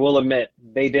again, I will admit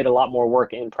they did a lot more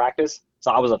work in practice, so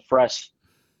I was a fresh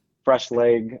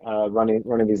leg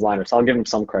running these liners. So I'll give them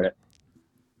some credit.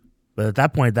 But at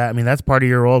that point, that's part of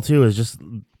your role too, is just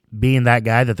being that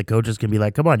guy that the coaches can be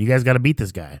like, come on, you guys got to beat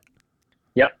this guy.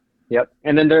 Yep.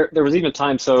 And then there was even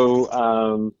time.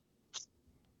 So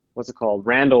what's it called?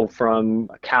 Randall from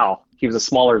Cal. He was a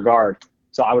smaller guard,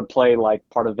 so I would play like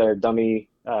part of their dummy,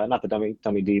 not the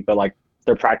dummy D, but like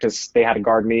their practice. They had to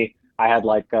guard me. I had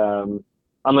like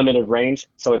unlimited range,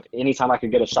 so if anytime I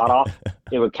could get a shot off,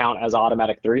 it would count as an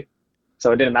automatic 3.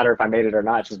 So it didn't matter if I made it or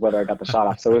not, just whether I got the shot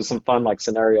off. So it was some fun like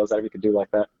scenarios that we could do like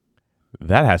that.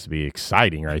 That has to be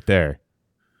exciting right there.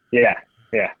 Yeah.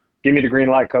 Give me the green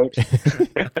light, coach.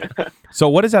 So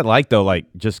what is that like though? Like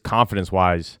just confidence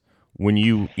wise, when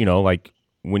you like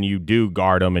when you do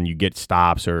guard them and you get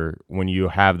stops, or when you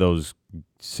have those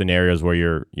scenarios where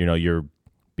you're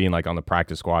being like on the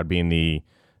practice squad, being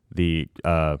what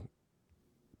am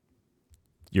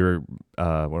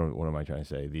I trying to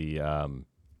say?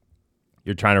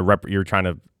 You're trying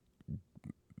to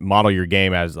model your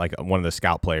game as like one of the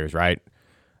scout players, right?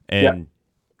 And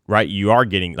right, you are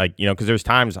getting like, because there's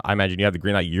times I imagine you have the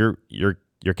green light, you're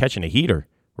catching a heater,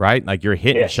 right? Like you're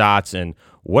hitting shots, and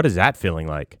what is that feeling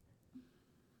like?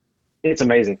 It's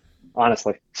amazing,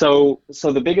 honestly. So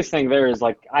the biggest thing there is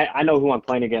like I know who I'm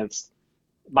playing against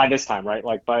by this time, right?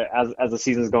 Like as the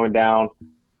season's going down,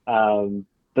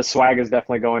 the swag is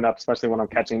definitely going up, especially when I'm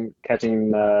catching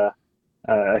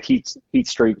a heat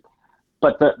streak.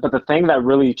 But the thing that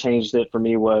really changed it for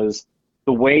me was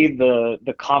the way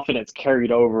the confidence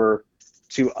carried over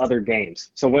to other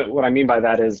games. So what I mean by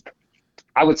that is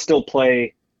I would still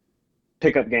play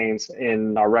pickup games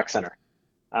in our rec center.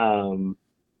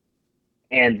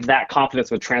 And that confidence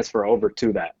would transfer over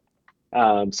to that.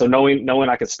 So knowing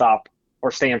I could stop or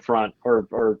stay in front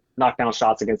or knock down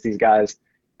shots against these guys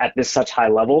at this such high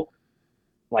level,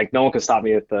 like no one could stop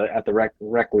me at the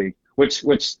rec league, which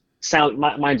sound,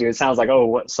 mind you, it sounds like, oh,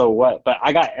 what? But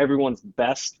I got everyone's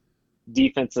best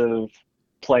defensive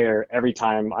player every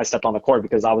time I stepped on the court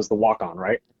because I was the walk-on,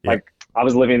 right? Yeah. Like I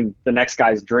was living the next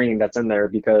guy's dream that's in there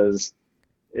because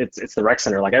it's the rec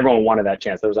center. Like everyone wanted that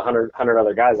chance. There was 100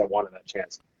 other guys that wanted that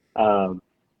chance.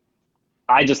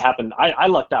 I just happened. I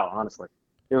lucked out, honestly.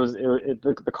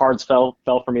 The cards fell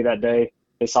for me that day.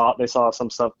 They saw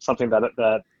something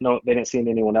that no, they didn't see in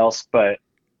anyone else. But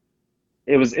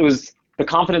it was the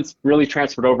confidence really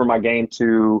transferred over my game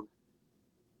to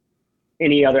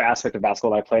any other aspect of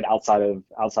basketball that I played outside of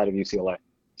UCLA.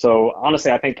 So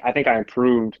honestly, I think I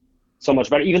improved so much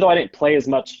better. Even though I didn't play as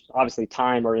much, obviously,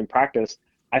 time or in practice,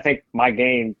 I think my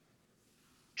game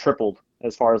tripled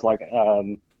as far as like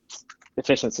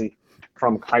efficiency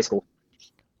from high school.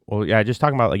 Well, yeah, just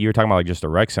talking about like you were talking about like just a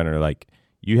rec center, like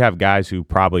you have guys who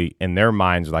probably in their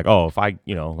minds are like, oh, if I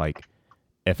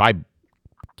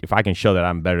can show that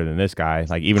I'm better than this guy,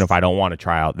 like even if I don't want to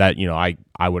try out, that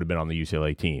I would have been on the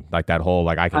UCLA team. Like that whole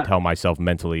like I can tell myself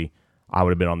mentally I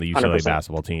would have been on the UCLA 100%.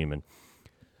 Basketball team. And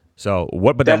so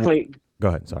what? But definitely, go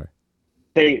ahead. Sorry.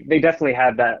 They definitely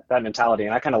had that mentality,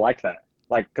 and I kind of liked that.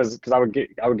 Like because I would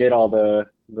get all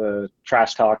the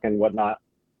trash talk and whatnot,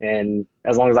 and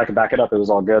as long as I could back it up, it was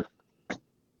all good.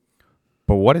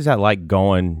 But what is that like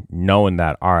knowing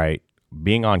that, all right,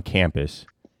 being on campus,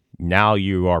 now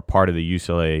you are part of the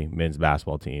UCLA men's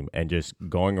basketball team, and just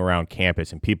going around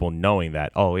campus and people knowing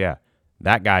that, oh yeah,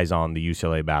 that guy's on the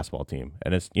UCLA basketball team,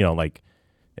 and it's like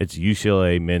it's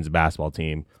UCLA men's basketball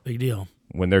team. Big deal.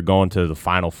 When they're going to the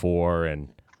Final Four, and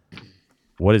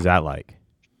what is that like?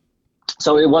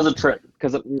 So it was a trip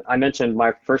because I mentioned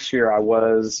my first year I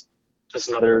was just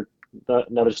another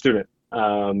student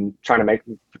trying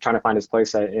to find his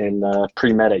place in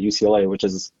pre-med at UCLA, which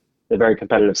is a very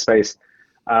competitive space.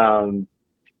 A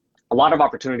lot of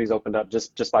opportunities opened up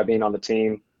just by being on the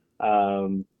team.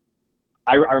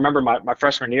 I remember my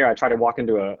freshman year, I tried to walk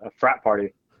into a frat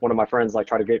party. One of my friends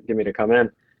tried to get me to come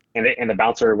in, and the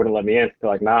bouncer wouldn't let me in. They're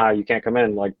like, nah, you can't come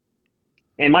in. Like,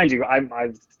 and mind you,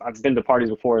 I've been to parties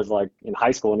before as like in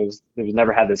high school, and it was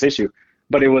never had this issue,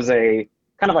 but it was a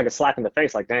kind of like a slap in the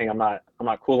face. Like, dang, I'm not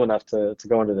cool enough to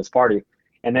go into this party.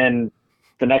 And then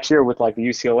the next year with like the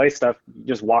UCLA stuff, you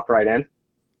just walk right in.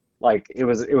 Like it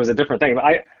was a different thing. But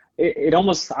I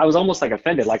was almost like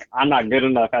offended. Like I'm not good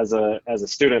enough as a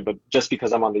student, but just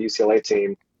because I'm on the UCLA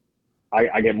team,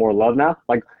 I get more love now.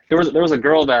 Like there was a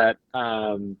girl that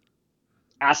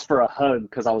asked for a hug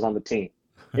because I was on the team,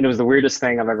 and it was the weirdest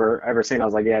thing I've ever seen. I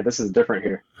was like, yeah, this is different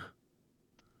here.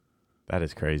 That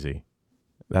is crazy.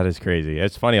 That is crazy.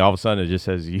 It's funny. All of a sudden, it just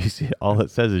says all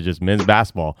it says is just men's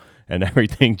basketball, and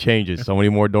everything changes. So many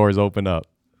more doors open up.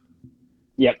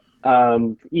 Yep.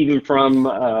 Even from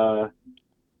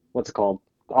what's it called?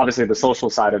 Obviously, the social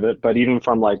side of it, but even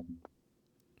from like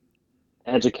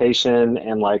education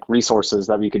and like resources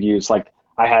that we could use. Like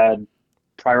I had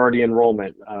priority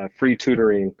enrollment, free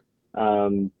tutoring,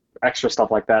 extra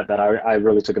stuff like that I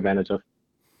really took advantage of.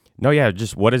 No, yeah.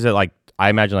 Just what is it like? I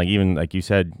imagine like even like you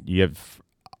said, you have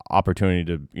opportunity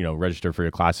to register for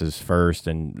your classes first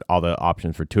and all the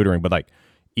options for tutoring, but like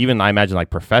even I imagine like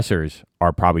professors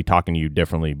are probably talking to you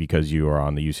differently because you are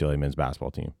on the UCLA men's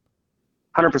basketball team.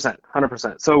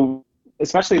 100%. So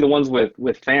especially the ones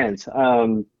with fans,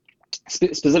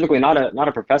 specifically not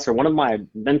a professor. One of my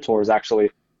mentors actually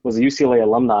was a UCLA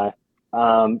alumni,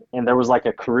 and there was like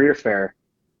a career fair,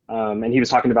 and he was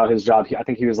talking about his job. I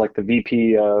think he was like the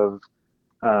VP of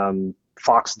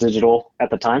Fox Digital at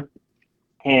the time,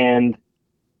 and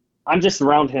I'm just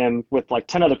around him with like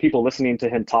 10 other people listening to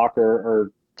him talk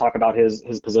or talk about his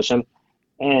position,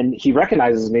 and he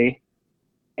recognizes me,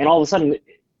 and all of a sudden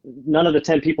none of the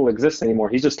 10 people exist anymore.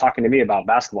 He's just talking to me about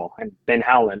basketball and Ben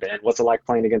Howland and what's it like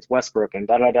playing against Westbrook and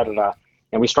da-da-da-da-da.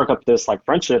 And we struck up this like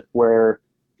friendship where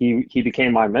he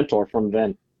became my mentor from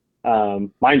then.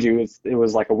 Mind you, it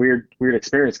was like a weird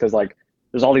experience because like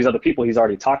there's all these other people he's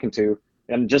already talking to.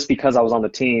 And just because I was on the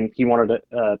team, he wanted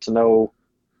to know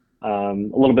a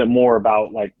little bit more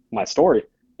about like my story.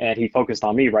 And he focused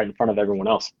on me right in front of everyone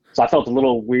else. So I felt a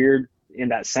little weird in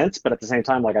that sense, but at the same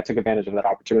time, like I took advantage of that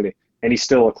opportunity. And he's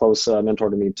still a close mentor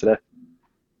to me today.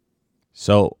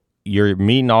 So you're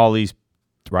meeting all these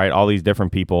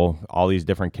different people, all these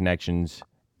different connections.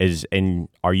 And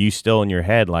are you still in your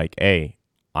head like, hey,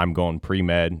 I'm going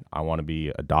pre-med, I want to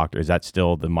be a doctor? Is that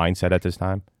still the mindset at this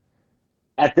time?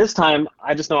 At this time,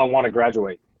 I just know I want to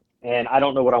graduate, and I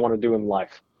don't know what I want to do in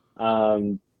life.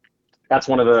 That's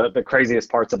one of the craziest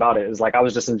parts about it is like I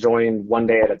was just enjoying one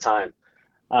day at a time.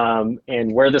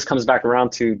 And where this comes back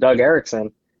around to Doug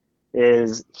Erickson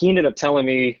is he ended up telling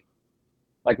me,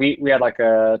 like we had like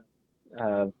a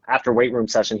after weight room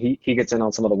session, he gets in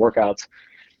on some of the workouts,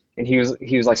 and he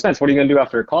was like, Spence, what are you gonna do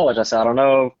after college? I said, I don't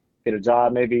know, get a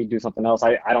job, maybe do something else.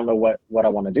 I don't know what I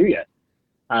want to do yet.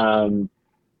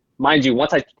 Mind you,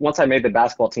 once I made the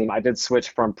basketball team, I did switch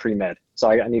from pre-med, so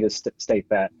I need to state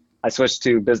that I switched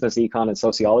to business, econ, and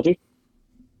sociology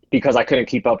because I couldn't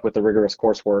keep up with the rigorous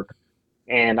coursework,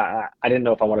 and I didn't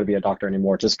know if I wanted to be a doctor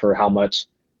anymore, just for how much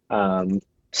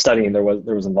studying there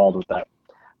was involved with that.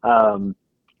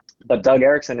 But Doug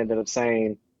Erickson ended up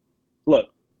saying, look,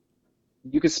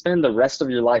 you could spend the rest of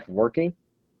your life working.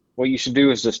 What you should do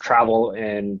is just travel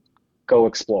and go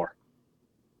explore.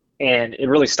 And it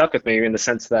really stuck with me in the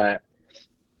sense that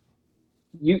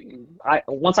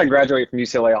once I graduate from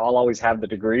UCLA, I'll always have the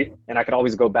degree, and I could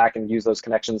always go back and use those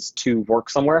connections to work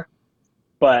somewhere.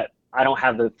 But I don't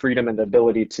have the freedom and the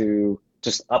ability to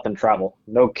just up and travel.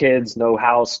 No kids, no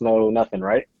house, no nothing,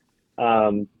 right?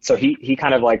 So he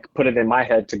kind of like put it in my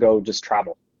head to go just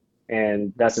travel.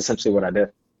 And that's essentially what I did.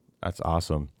 That's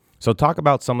awesome. So talk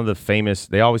about some of the famous,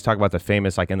 they always talk about the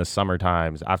famous, like in the summer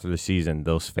times after the season,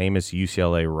 those famous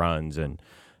UCLA runs and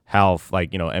how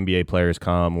like, NBA players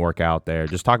come work out there.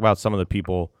 Just talk about some of the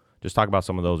people, just talk about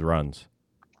some of those runs.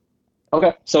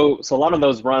 Okay. So a lot of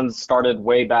those runs started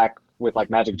way back with like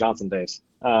Magic Johnson days.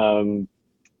 And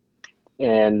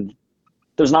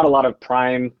there's not a lot of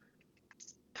prime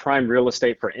real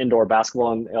estate for indoor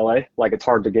basketball in LA. Like it's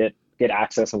hard to get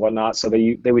access and whatnot. So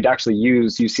they would actually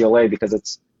use UCLA because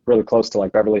it's really close to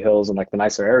like Beverly Hills and like the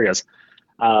nicer areas.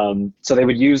 So they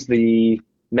would use the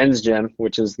men's gym,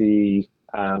 which is the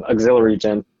auxiliary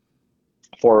gym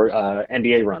for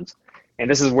NBA runs. And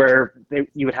this is where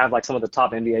you would have like some of the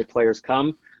top NBA players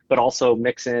come, but also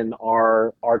mix in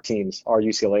our teams, our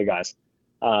UCLA guys.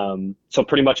 So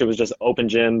pretty much it was just open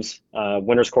gyms,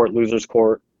 winner's court, loser's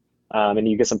court, and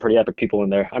you get some pretty epic people in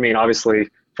there. I mean, obviously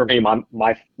for me, my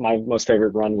most favorite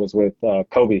run was with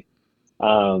Kobe.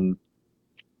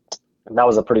 And that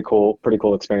was a pretty cool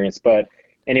experience. But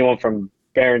anyone from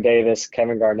Baron Davis,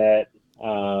 Kevin Garnett,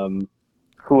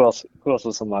 who else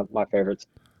was some of my favorites?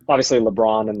 Obviously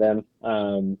LeBron and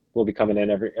them will be coming in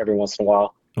every once in a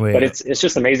while. Wait, but it's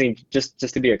just amazing just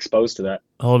to be exposed to that.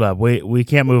 Hold up, we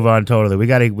can't move on totally. We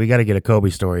gotta get a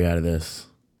Kobe story out of this.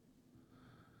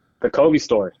 The Kobe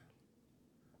story.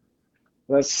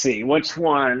 Let's see which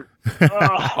one.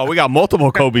 Oh, we got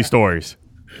multiple Kobe stories.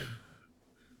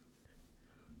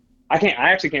 I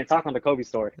actually can't talk on the Kobe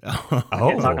story. I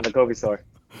can't talk on the Kobe story.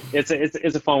 It's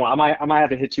a fun one. I might have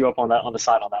to hit you up on the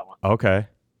side on that one. Okay.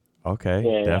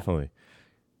 Yeah,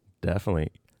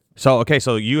 Definitely.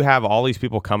 So you have all these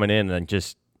people coming in and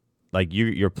just like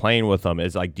you're playing with them.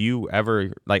 Is like, do you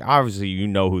ever like, obviously you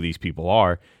know who these people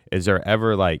are. Is there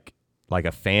ever like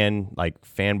a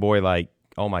fanboy, like,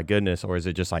 oh my goodness, or is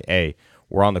it just like, hey,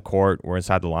 we're on the court, we're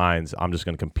inside the lines, I'm just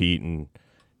going to compete and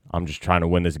I'm just trying to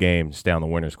win this game, stay on the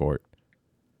winner's court?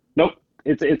 Nope.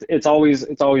 It's always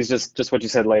just what you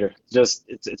said later. Just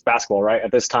it's basketball, right?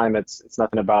 At this time, it's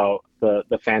nothing about the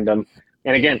fandom.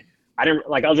 And again, I didn't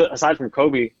like, aside from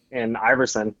Kobe and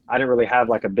Iverson, I didn't really have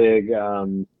like a big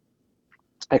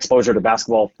exposure to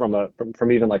basketball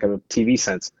from even like a TV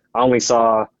sense. I only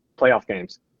saw playoff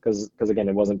games because again,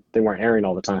 they weren't airing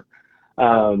all the time.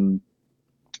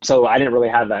 So I didn't really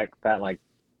have that like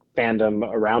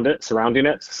fandom surrounding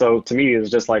it. So to me, it was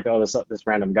just like, oh, this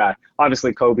random guy.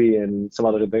 Obviously, Kobe and some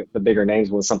other the bigger names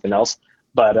was something else.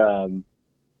 But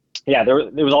yeah, there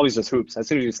was always just hoops. As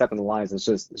soon as you step in the lines, it's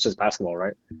just basketball,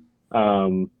 right?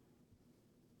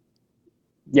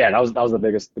 Yeah, that was the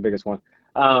biggest one.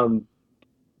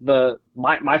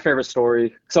 My favorite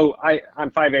story. So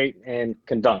I'm 5'8" and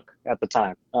can dunk at the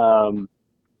time.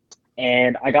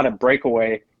 And I got a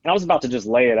breakaway, and I was about to just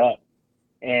lay it up.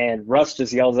 And Russ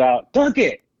just yells out, "Dunk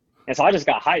it!" And so I just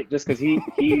got hyped just because he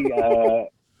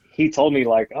told me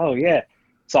like, "Oh yeah."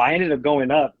 So I ended up going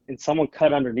up, and someone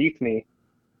cut underneath me.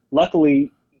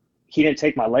 Luckily, he didn't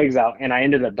take my legs out, and I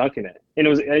ended up dunking it. And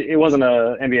it wasn't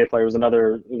a NBA player; it was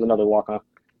another walk-on.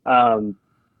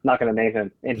 Not going to name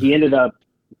him, and he ended up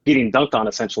getting dunked on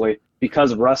essentially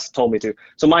because Russ told me to.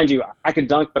 So mind you, I could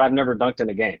dunk, but I've never dunked in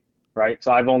a game, right?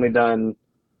 So I've only done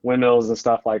windmills and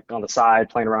stuff like on the side,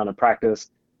 playing around in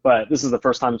practice. But this is the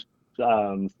first time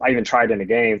I even tried in a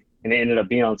game, and it ended up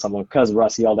being on someone because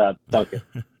Russ yelled out, "Dunk it."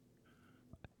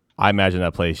 I imagine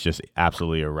that place just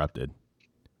absolutely erupted.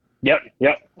 Yep.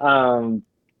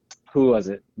 Who was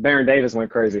it? Baron Davis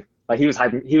went crazy. Like he was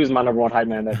my number one hype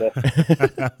man that day.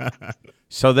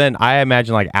 So then I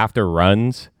imagine like after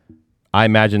runs, I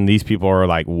imagine these people are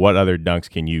like, what other dunks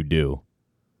can you do?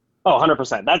 Oh,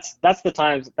 100%. That's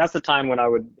the time when I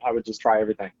would just try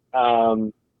everything.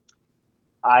 And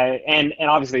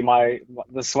obviously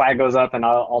the swag goes up, and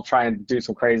I'll try and do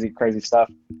some crazy stuff.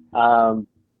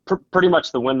 Pretty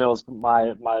much the windmill's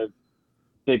my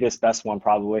best one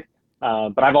probably.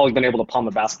 But I've always been able to palm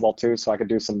a basketball too, so I could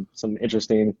do some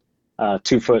interesting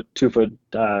 2 foot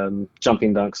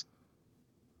jumping dunks.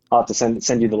 I'll have to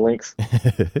send you the links.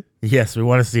 Yes, we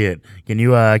want to see it. Can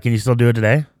you still do it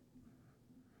today?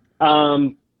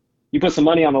 You put some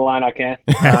money on the line, I can.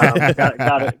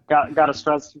 Gotta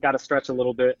stretch a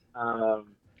little bit. But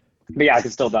yeah, I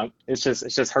can still dunk. It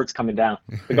just hurts coming down.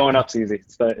 The going up's easy.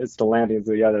 It's the landing is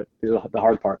the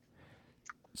hard part.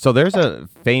 So there's a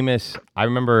famous, I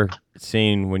remember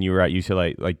seeing when you were at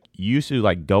UCLA, like you used to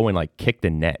like go and like kick the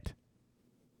net.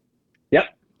 Yep.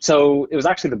 So it was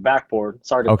actually the backboard.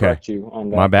 Sorry to correct you on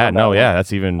that. My bad. No, yeah,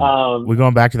 that's even. We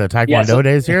going back to the Taekwondo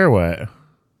days here, or what?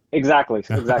 Exactly.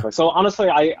 So honestly,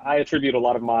 I attribute a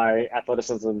lot of my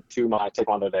athleticism to my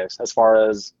Taekwondo days. As far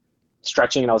as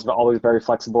stretching, I was always very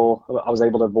flexible. I was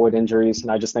able to avoid injuries,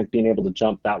 and I just think being able to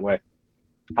jump that way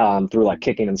through like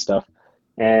kicking and stuff.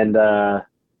 And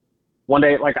one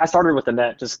day, like I started with the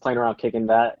net, just playing around kicking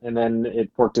that, and then it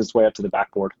worked its way up to the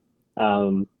backboard.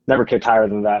 Never kicked higher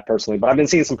than that personally, but I've been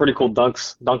seeing some pretty cool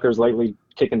dunkers lately,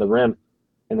 kicking the rim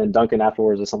and then dunking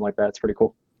afterwards or something like that. It's pretty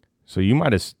cool. So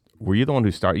were you the one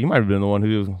who started? You might have been the one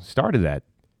who started that.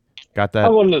 Got that? I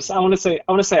want to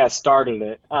say I started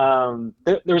it.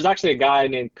 There was actually a guy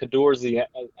named Kador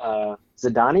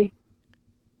Zidane.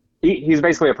 He's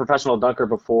basically a professional dunker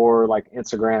before like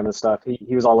Instagram and stuff.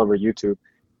 He was all over YouTube.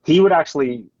 He would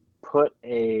actually put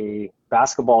a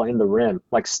basketball in the rim,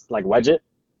 like wedge it,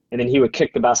 and then he would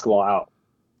kick the basketball out.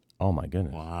 Oh my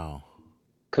goodness! Wow.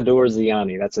 Kador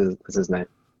Zidane, that's his name.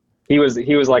 He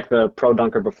was like the pro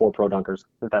dunker before pro dunkers,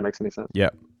 if that makes any sense. Yeah.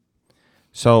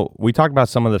 So we talked about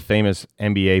some of the famous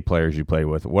NBA players you played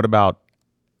with. What about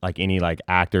like any like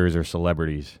actors or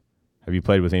celebrities? Have you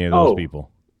played with any of those people?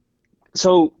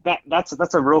 So that's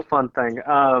a real fun thing.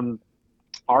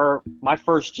 My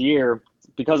first year,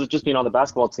 because of just being on the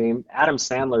basketball team, Adam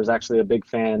Sandler is actually a big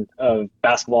fan of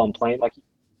basketball and playing. Like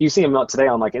you see him today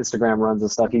on like Instagram runs and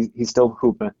stuff. He's still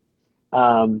hooping.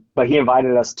 But he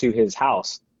invited us to his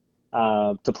house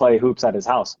to play hoops at his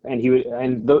house, and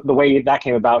the way that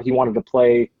came about, he wanted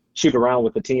to shoot around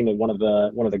with the team in one of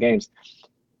the games.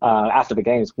 After the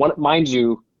games, mind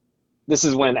you, this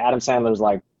is when Adam Sandler's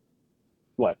like,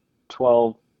 what,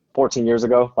 12, 14 years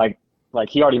ago. Like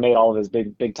he already made all of his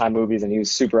big time movies, and he was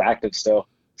super active still.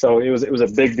 So it was a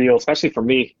big deal, especially for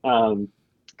me,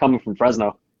 coming from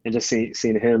Fresno and just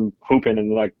seeing him hooping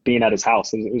and like being at his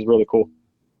house. It was really cool.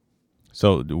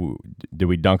 So did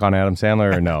we dunk on Adam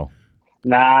Sandler or no?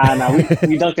 Nah, we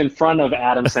dunked in front of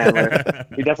Adam Sandler.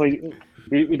 We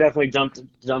definitely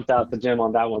jumped out the gym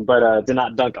on that one, but did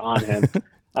not dunk on him.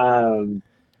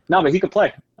 No, but he could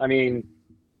play. I mean,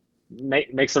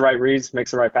 makes the right reads,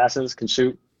 makes the right passes, can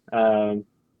shoot.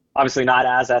 Obviously not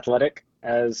as athletic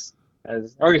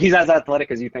or he's as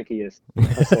athletic as you think he is.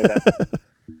 Let's say that.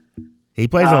 He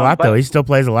plays a lot though. He still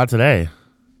plays a lot today.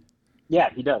 Yeah,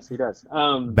 he does.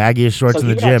 Baggiest shorts in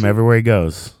the gym everywhere he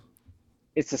goes.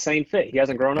 It's the same fit. He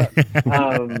hasn't grown up.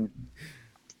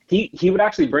 He would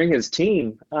actually bring his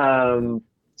team to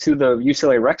the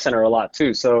UCLA Rec Center a lot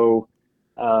too. So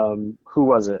who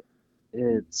was it?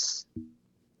 It's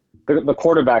the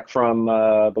quarterback from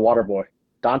the Water Boy,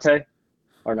 Dante,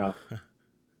 or no?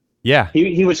 Yeah.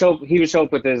 He would show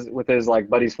up with his like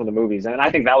buddies from the movies, and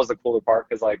I think that was the cooler part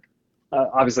because like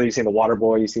obviously you've seen the Water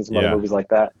Boy, you've seen some other movies like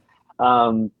that.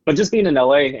 But just being in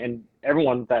LA and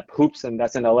everyone that hoops and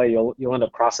that's in LA, you'll end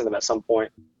up crossing them at some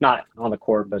point, not on the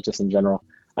court, but just in general.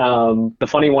 The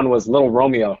funny one was Little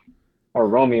Romeo, or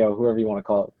Romeo, whoever you want to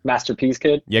call it, Master P's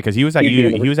kid. Yeah, because he was at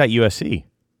USC.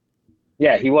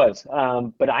 Yeah, he was.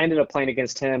 But I ended up playing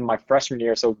against him my freshman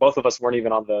year, so both of us weren't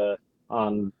even on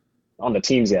the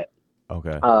teams yet.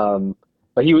 Okay.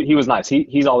 But he was nice.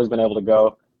 He's always been able to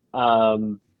go.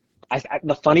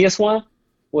 The funniest one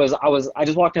was I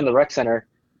just walked in the rec center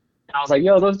and I was like,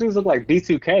 yo, those dudes look like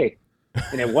B2K.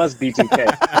 And it was B2K.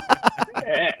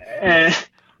 and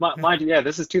mind you, yeah,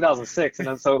 this is 2006. And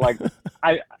then so like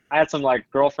I had some like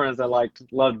girlfriends that like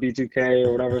loved B2K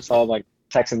or whatever. So I was like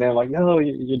texting them like, no,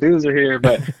 your dudes are here.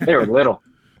 But they were little.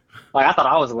 Like I thought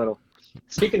I was little.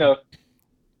 Speaking of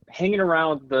hanging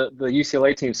around the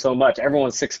UCLA team so much,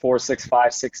 everyone's 6'4", 6'5",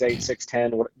 6'8",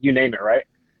 6'10", you name it, right?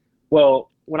 Well,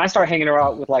 when I start hanging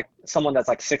around with like someone that's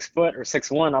like 6 foot or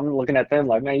 6'1", I'm looking at them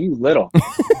like, man, you little,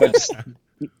 but just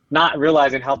not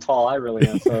realizing how tall I really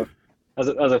am. So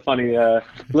that was a funny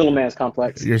little man's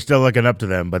complex. You're still looking up to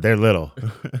them, but they're little.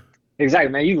 Exactly,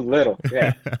 man, you little.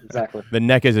 Yeah, exactly. The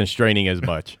neck isn't straining as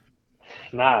much.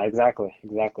 Nah, exactly.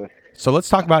 So let's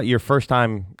talk about your first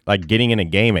time like getting in a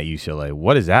game at UCLA.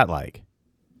 What is that like?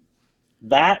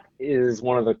 That is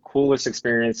one of the coolest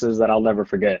experiences that I'll never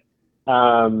forget.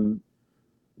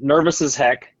 Nervous as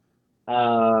heck.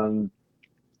 Mind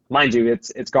you,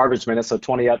 it's garbage minutes, so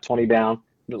 20 up, 20 down.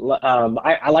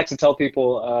 I like to tell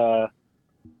people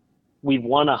we've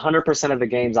won 100% of the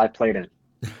games I played in.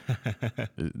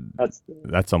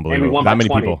 That's unbelievable.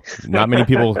 Not many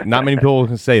people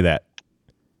can say that.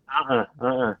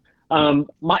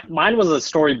 Mine was a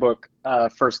storybook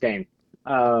first game.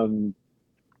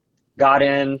 Got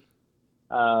in.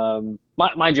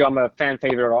 Mind you, I'm a fan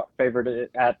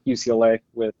favorite at UCLA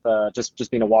with just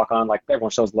being a walk-on. Like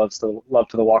everyone shows love to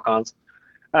the walk-ons.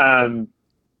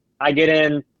 I get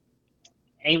in,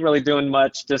 ain't really doing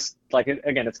much. Just like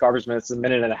again, it's garbage minutes. It's a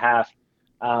minute and a half.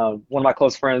 One of my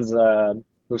close friends,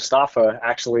 Mustafa,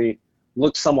 actually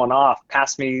looked someone off,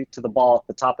 passed me to the ball at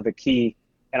the top of the key,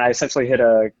 and I essentially hit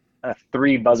a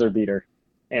 3 buzzer beater,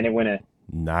 and it went in.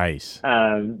 Nice.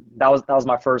 That was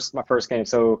my first game.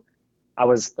 So I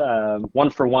was 1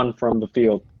 for 1 from the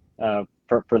field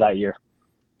for that year.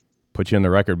 Put you in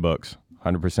the record books.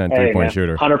 100% three-point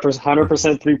shooter.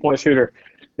 100% three-point shooter.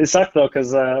 It sucked though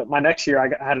because my next year I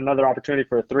had another opportunity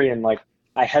for a 3, and like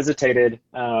I hesitated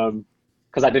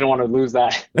because I didn't want to lose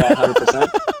that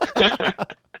 100%,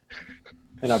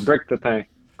 and I bricked the thing.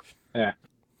 Yeah.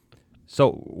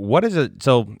 So what is it?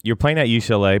 So you're playing at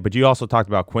UCLA, but you also talked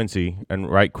about Quincy, and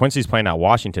right, Quincy's playing at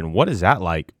Washington. What is that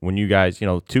like when you guys,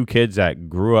 2 kids that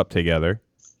grew up together,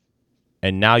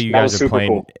 and now you guys are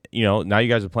playing? Cool. Now you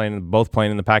guys are both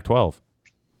playing in the Pac-12.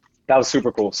 That was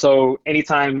super cool. So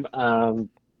anytime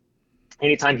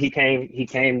he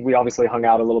came. We obviously hung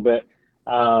out a little bit.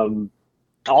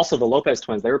 Also, the Lopez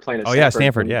twins, they were playing at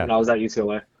Stanford, when I was at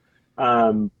UCLA.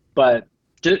 But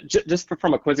just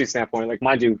from a Quincy standpoint, like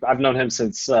mind you, I've known him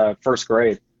since first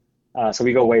grade, so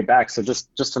we go way back. So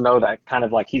just to know that kind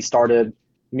of like he started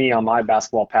me on my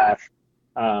basketball path,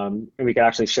 and we could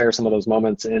actually share some of those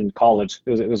moments in college.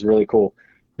 It was really cool.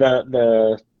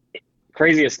 The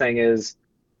craziest thing is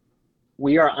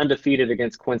we are undefeated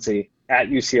against Quincy at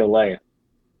UCLA,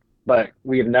 but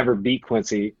we have never beat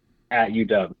Quincy at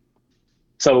UW.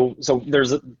 So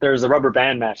there's a rubber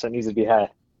band match that needs to be had.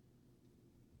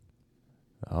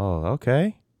 Oh,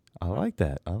 okay. I like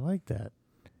that.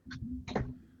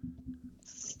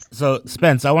 So,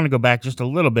 Spence, I want to go back just a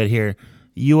little bit here.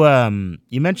 You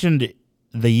mentioned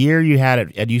the year you had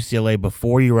at UCLA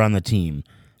before you were on the team,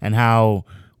 and how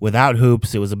without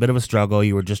hoops it was a bit of a struggle.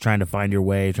 You were just trying to find your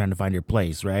way, trying to find your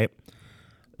place, right?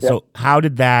 So how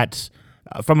did that,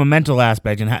 from a mental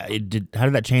aspect, and how did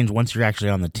that change once you're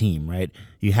actually on the team? Right,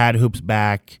 you had hoops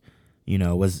back. You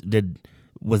know, was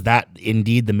that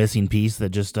indeed the missing piece that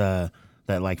just that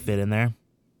like fit in there?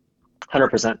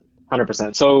 100%,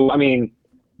 100%. So I mean,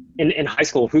 in high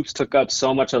school, hoops took up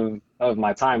so much of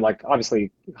my time. Like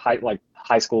obviously,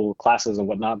 high school classes and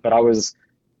whatnot. But I was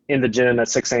in the gym at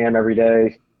 6 a.m. every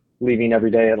day, leaving every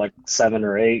day at like 7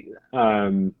 or 8.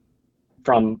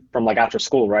 From like after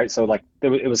school, right? So like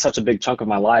it was such a big chunk of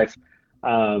my life.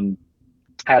 I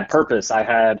had purpose. I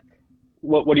had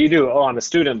what do you do? Oh, I'm a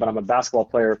student, but I'm a basketball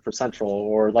player for Central.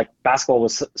 Or like basketball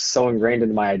was so ingrained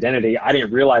into my identity. I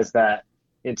didn't realize that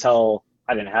until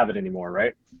I didn't have it anymore,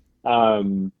 right?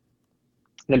 Then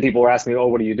people were asking me, oh,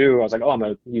 what do you do? I was like, oh, I'm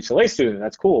a UCLA student.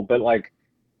 That's cool. But like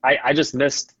I just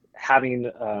missed having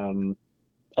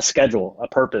a schedule, a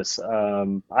purpose.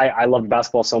 I loved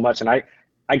basketball so much, and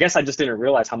I guess I just didn't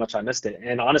realize how much I missed it.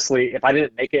 And honestly, if I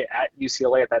didn't make it at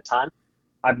UCLA at that time,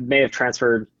 I may have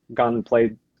transferred, gone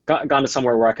to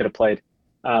somewhere where I could have played,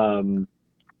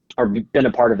 or been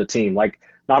a part of the team. Like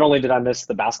not only did I miss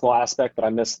the basketball aspect, but I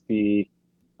missed the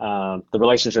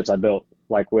relationships I built,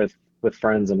 like with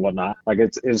friends and whatnot. Like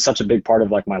it was such a big part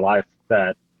of like my life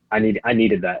that I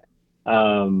needed that.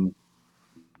 I'm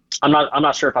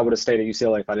not sure if I would have stayed at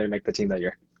UCLA if I didn't make the team that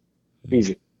year.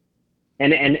 Easy.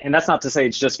 And that's not to say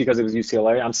it's just because it was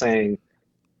UCLA. I'm saying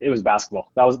it was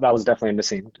basketball. That was definitely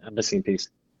a missing piece.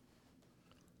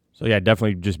 So yeah,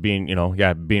 definitely just being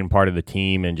being part of the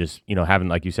team and just having,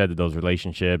 like you said, those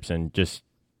relationships and just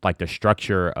like the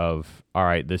structure of, all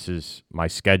right, this is my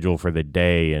schedule for the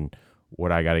day and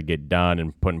what I got to get done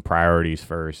and putting priorities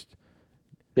first.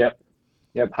 Yep,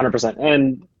 100%.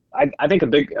 And I think a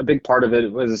big part of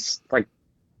it was like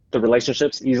the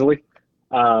relationships easily.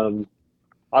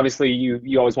 Obviously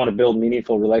you always want to build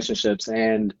meaningful relationships.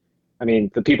 And I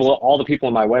mean, all the people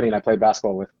in my wedding, I played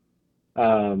basketball with,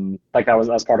 like that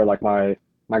was part of like my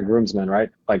groomsmen, right?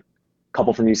 Like a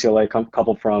couple from UCLA,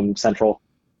 couple from Central.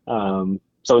 So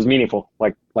it was meaningful,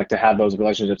 like to have those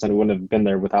relationships, and it wouldn't have been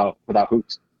there without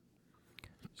hoops.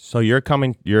 So your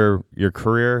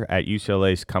career at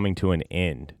UCLA is coming to an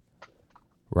end,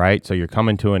 right? So you're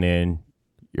coming to an end,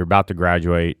 you're about to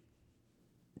graduate,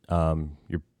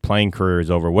 your playing career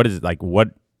is over. What is it like?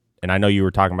 And I know you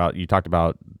talked about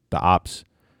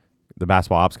the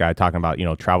basketball ops guy talking about,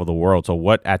 travel the world. So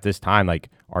what at this time, like,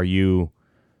 are you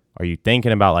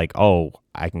thinking about like, oh,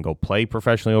 I can go play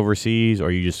professionally overseas, or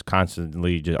are you just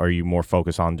constantly are you more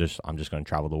focused on I'm just going to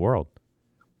travel the world?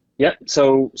 Yep.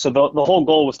 So the whole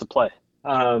goal was to play.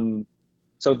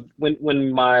 So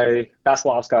when my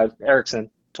basketball ops guy, Erickson,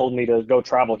 told me to go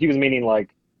travel, he was meaning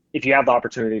like, if you have the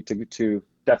opportunity to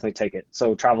definitely take it.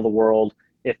 So travel the world.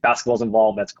 If basketball's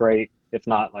involved, that's great. If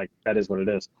not, like that is what it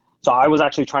is. So I was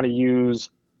actually trying to use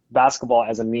basketball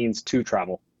as a means to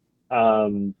travel.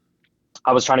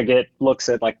 I was trying to get looks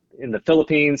at like in the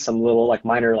Philippines, some little like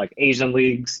minor like Asian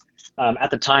leagues.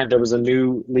 At the time, there was a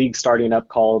new league starting up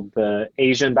called the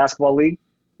Asian Basketball League.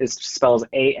 It spells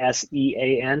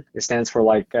ASEAN. It stands for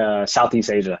like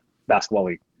Southeast Asia Basketball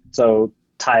League. So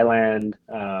Thailand,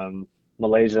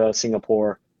 Malaysia,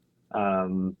 Singapore,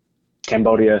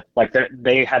 Cambodia, like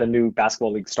they had a new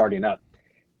basketball league starting up.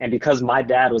 And because my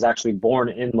dad was actually born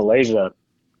in Malaysia,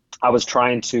 I was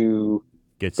trying to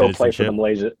go play for the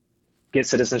Malaysia, get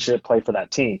citizenship, play for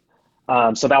that team.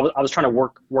 So I was trying to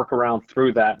work around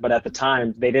through that. But at the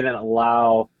time, they didn't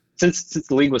allow, since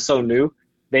the league was so new,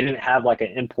 they didn't have like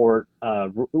an import.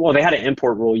 They had an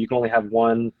import rule. You can only have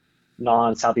one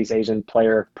non-Southeast Asian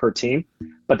player per team,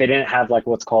 but they didn't have like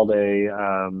what's called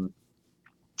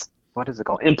what is it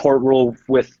called? Import rule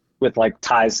with like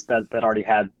ties that already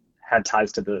had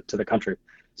ties to the country.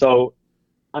 So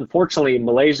unfortunately,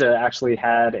 Malaysia actually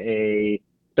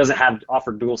doesn't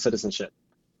offer dual citizenship.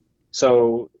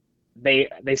 So they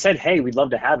said, hey, we'd love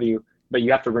to have you, but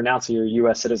you have to renounce your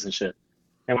U.S. citizenship.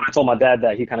 And when I told my dad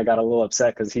that, he kind of got a little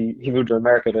upset because he moved to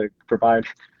America to provide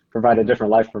a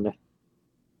different life for me.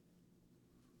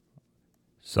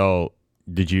 So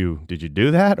did you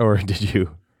do that, or did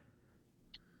you?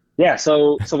 Yeah.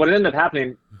 So what ended up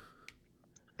happening,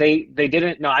 they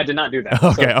didn't. No, I did not do that.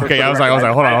 Okay. I was like,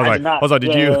 hold on. I was like,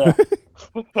 did you?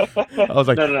 Yeah. I was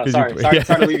like, no. Sorry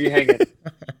to leave you hanging.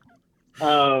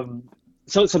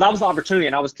 So that was the opportunity,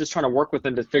 and I was just trying to work with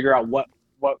them to figure out what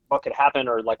could happen,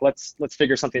 or like let's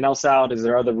figure something else out. Is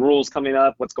there other rules coming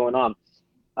up? What's going on?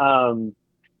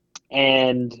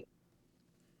 And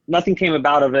nothing came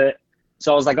about of it.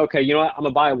 So I was like, okay, you know what? I'm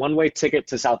gonna buy a one-way ticket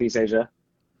to Southeast Asia,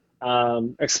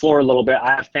 explore a little bit.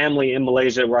 I have family in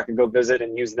Malaysia where I could go visit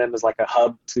and use them as like a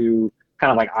hub to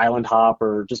kind of like island hop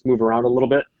or just move around a little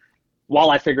bit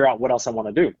while I figure out what else I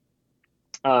want to do.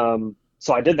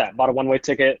 So I did that, bought a one-way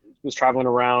ticket, was traveling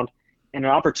around, and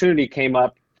an opportunity came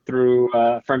up through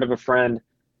a friend of a friend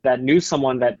that knew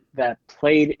someone that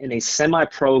played in a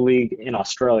semi-pro league in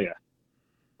Australia,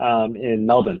 in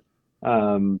Melbourne.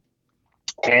 And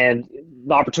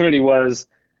the opportunity was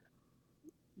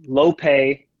low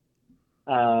pay.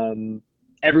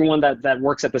 Everyone that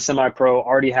works at the semi-pro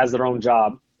already has their own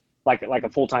job, like a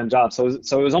full-time job. So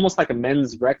it was almost like a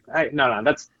men's no,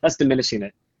 that's diminishing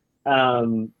it.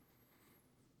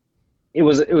 It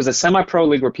was a semi-pro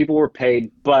league where people were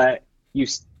paid, but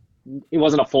it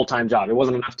wasn't a full-time job. It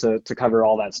wasn't enough to cover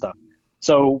all that stuff.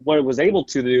 So what it was able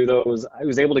to do, though, was it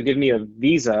was able to give me a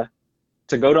visa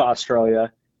to go to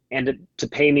Australia and to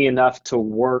pay me enough to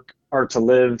work or to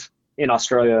live in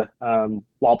Australia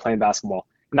while playing basketball.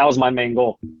 And that was my main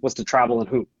goal, was to travel and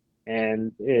hoop.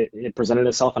 And it presented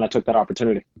itself, and I took that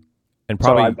opportunity. And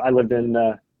probably, so I lived in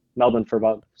Melbourne for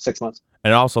about 6 months.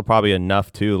 And also probably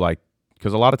enough too, like,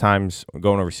 because a lot of times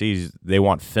going overseas, they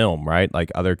want film, right?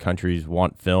 Like other countries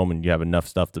want film, and you have enough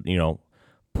stuff to,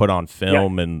 put on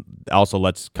film, and also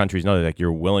lets countries know that like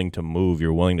you're willing to move,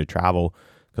 you're willing to travel.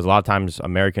 Because a lot of times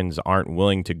Americans aren't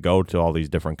willing to go to all these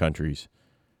different countries.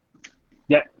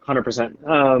 Yeah,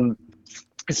 100%.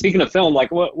 Speaking of film,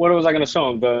 like what was I going to show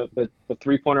him? The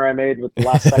 3-pointer I made with the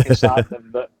last second shot.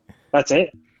 That's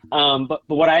it. But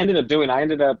what I ended up doing,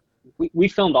 we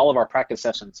filmed all of our practice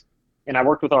sessions. And I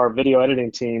worked with our video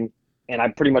editing team, and I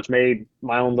pretty much made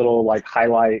my own little like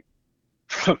highlight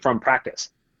from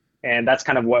practice. And that's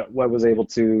kind of what was able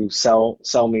to sell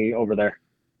me over there.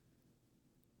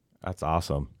 That's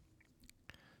awesome.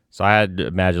 So I had to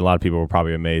imagine a lot of people were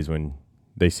probably amazed when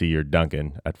they see you're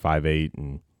dunking at 5'8"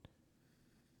 and.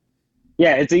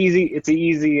 Yeah, it's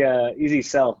easy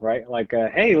sell, right? Like,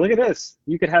 hey, look at this.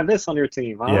 You could have this on your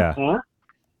team. Huh? Yeah. Huh?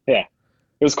 Yeah.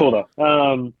 It was cool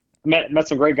though. Met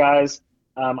some great guys.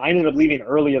 I ended up leaving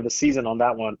early of the season on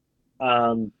that one.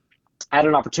 I had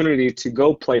an opportunity to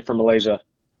go play for Malaysia,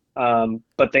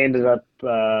 but they ended up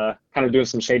kind of doing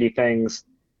some shady things,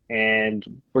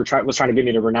 and was trying to get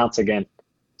me to renounce again.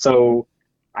 So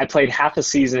I played half a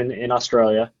season in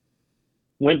Australia,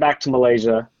 went back to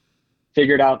Malaysia,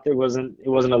 figured out it wasn't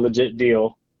a legit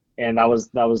deal, and that was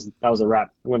a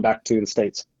wrap. Went back to the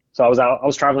States. So I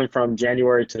was traveling from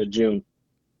January to June.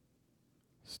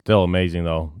 Still amazing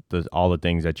though, all the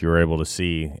things that you were able to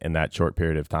see in that short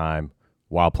period of time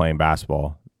while playing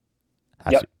basketball.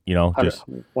 Yep. Just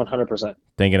 100%.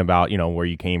 Thinking about, where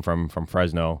you came from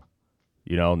Fresno,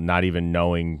 not even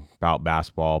knowing about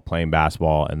basketball, playing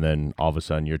basketball, and then all of a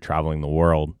sudden you're traveling the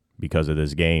world because of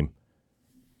this game.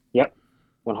 Yep,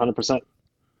 100%.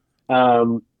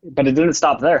 But it didn't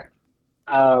stop there.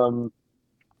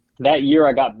 That year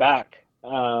I got back,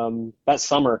 that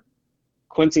summer,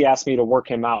 Quincy asked me to work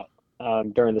him out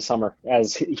during the summer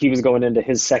as he was going into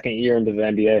his second year into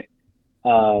the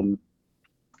NBA.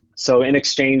 So in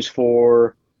exchange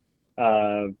for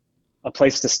a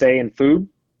place to stay and food,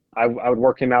 I would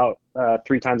work him out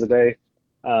 3 times a day,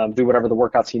 do whatever the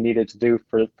workouts he needed to do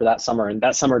for that summer. And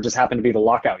that summer just happened to be the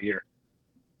lockout year.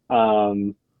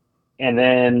 And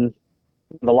then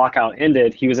the lockout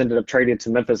ended, he ended up traded to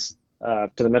Memphis,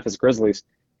 to the Memphis Grizzlies.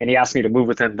 And he asked me to move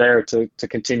with him there to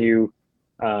continue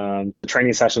the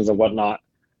training sessions and whatnot.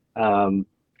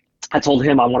 I told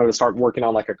him I wanted to start working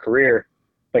on like a career,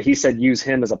 but he said use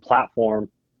him as a platform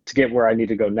to get where I need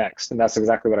to go next. And that's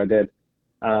exactly what I did.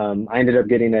 I ended up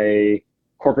getting a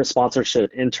corporate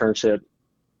sponsorship internship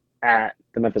at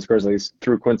the Memphis Grizzlies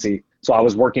through Quincy. So I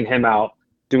was working him out,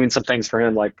 doing some things for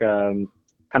him, like kind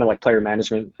of like player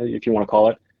management, if you want to call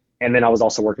it. And then I was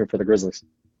also working for the Grizzlies.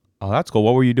 Oh, that's cool.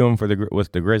 What were you doing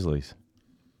with the Grizzlies?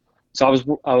 So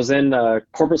I was in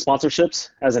corporate sponsorships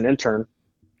as an intern,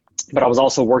 but I was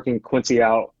also working Quincy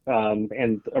out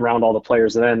and around all the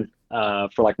players then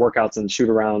for like workouts and shoot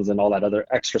arounds and all that other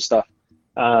extra stuff.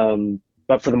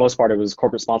 But for the most part, it was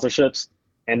corporate sponsorships.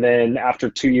 And then after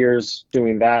 2 years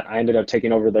doing that, I ended up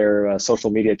taking over their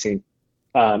social media team.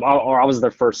 I was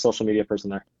their first social media person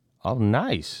there. Oh,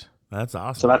 nice. That's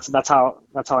awesome. So that's how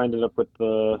I ended up with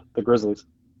the Grizzlies.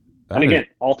 And again,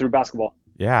 all through basketball.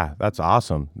 Yeah, that's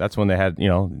awesome. That's when they had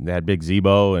Big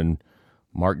Zebo and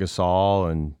Mark Gasol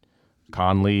and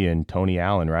Conley and Tony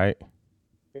Allen, right?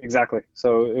 Exactly.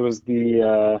 So it was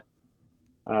the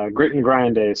grit and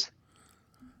grind days.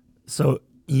 So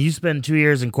you spend 2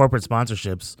 years in corporate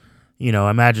sponsorships. I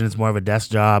imagine it's more of a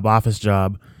desk job, office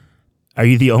job. Are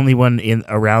you the only one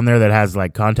around there that has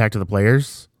like contact to the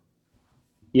players?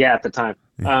 Yeah, at the time.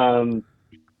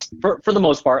 For the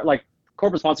most part, like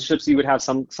corporate sponsorships, you would have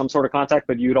some sort of contact,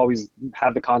 but you would always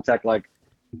have the contact like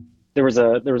there was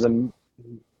a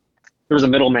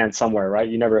middleman somewhere, right?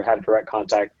 You never had direct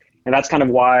contact, and that's kind of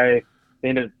why they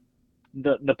ended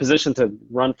the position to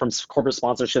run from corporate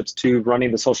sponsorships to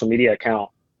running the social media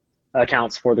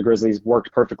accounts for the Grizzlies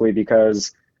worked perfectly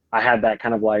because I had that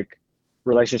kind of like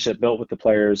relationship built with the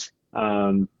players,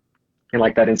 and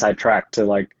like that inside track to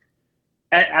like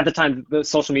at the time the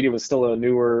social media was still a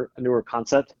newer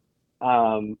concept,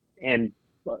 and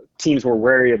teams were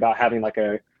wary about having like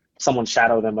someone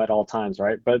shadow them at all times,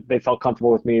 right? But they felt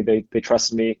comfortable with me. They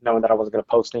trusted me, knowing that I wasn't going to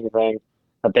post anything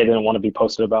that they didn't want to be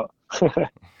posted about.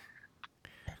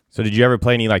 So did you ever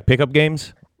play any like pickup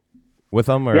games with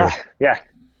them? Or? Yeah,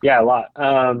 a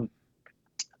lot.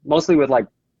 Mostly with like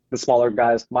the smaller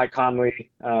guys, Mike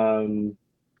Conley,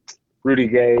 Rudy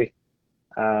Gay.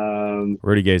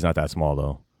 Rudy Gay's not that small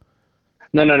though.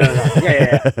 No.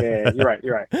 Yeah.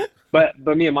 You're right. But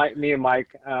me and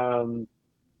Mike.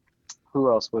 Who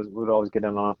else would always get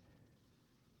in on?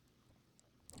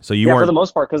 So you weren't, for the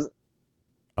most part, because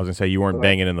I was gonna say you weren't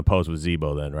banging in the post with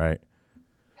Zebo then, right?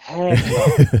 Heck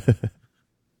no.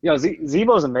 Yo,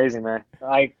 Zebo's amazing, man.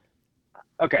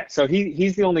 Okay, so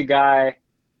he's the only guy.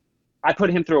 I put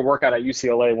him through a workout at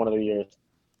UCLA one of the years,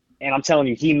 and I'm telling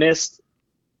you, he missed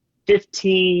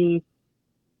 15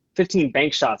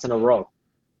 bank shots in a row,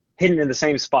 hitting in the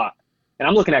same spot. And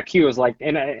I'm looking at Q as like,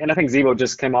 and I think Zebo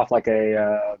just came off like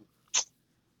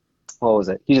what was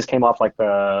it? He just came off like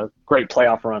the great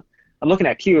playoff run. I'm looking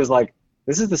at Q as like,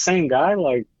 this is the same guy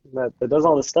like that does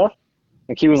all this stuff.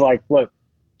 And Q was like, look,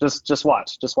 just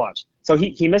watch. So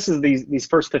he misses these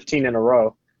first 15 in a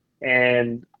row,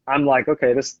 and I'm like,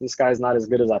 okay, this guy's not as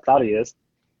good as I thought he is.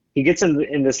 He gets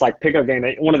in this like pickup game,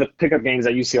 one of the pickup games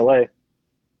at UCLA,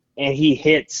 and he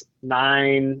hits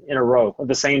 9 in a row of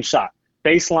the same shot.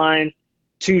 Baseline,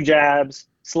 2 jabs,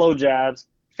 slow jabs,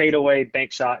 fade away,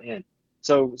 bank shot in.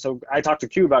 So I talked to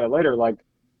Q about it later, like,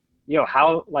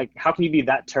 how can you be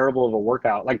that terrible of a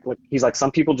workout? Like he's like, some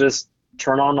people just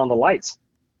turn on the lights,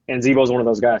 and Zebo's one of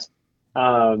those guys.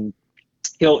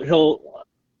 He'll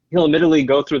admittedly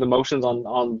go through the motions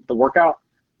on the workout,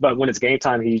 but when it's game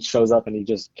time, he shows up and he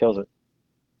just kills it.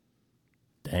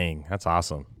 Dang, that's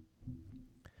awesome.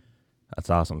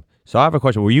 So I have a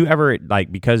question. Were you ever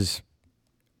like, because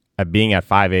at being at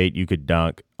 5'8", you could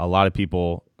dunk. A lot of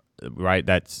people, right?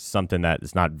 That's something that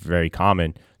is not very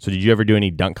common. So did you ever do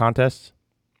any dunk contests?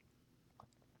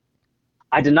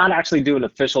 I did not actually do an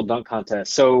official dunk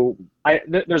contest. So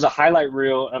there's a highlight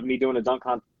reel of me doing a dunk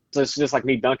contest. So it's just like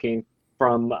me dunking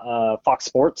from Fox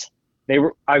Sports.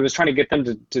 I was trying to get them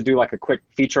to do like a quick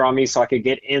feature on me so I could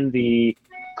get in the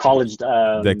college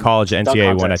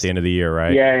NCAA one at the end of the year,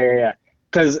 right? Yeah.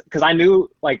 Because I knew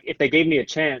like if they gave me a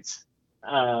chance,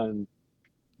 I'd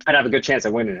have a good chance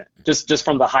at winning it. Just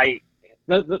from the height,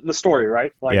 the story,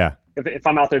 right? Like, yeah. If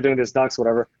I'm out there doing this dunks,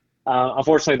 whatever.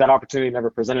 Unfortunately, that opportunity never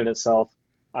presented itself.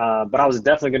 But I was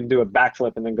definitely going to do a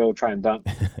backflip and then go try and dunk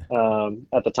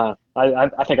at the time.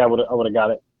 I think I would have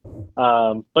got it.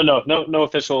 But no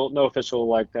official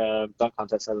like dunk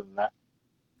contest other than that.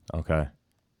 Okay.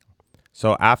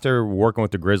 So after working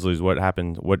with the Grizzlies, what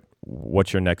happened?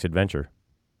 What's your next adventure?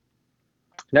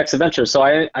 Next adventure. So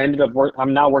I ended up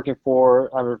I'm now working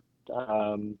for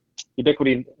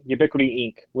Ubiquity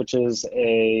Inc., which is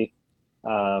a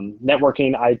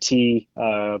networking IT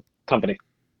company.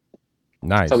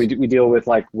 Nice. So we deal with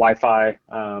like Wi-Fi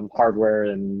hardware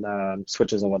and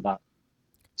switches and whatnot.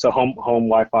 So home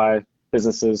Wi-Fi,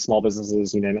 businesses, small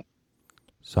businesses, you name it.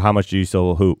 So how much do you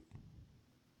still hoop?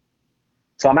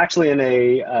 So I'm actually in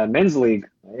a men's league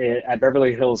at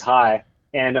Beverly Hills High,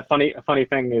 and a funny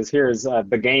thing is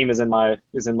the game is in my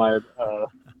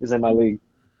league.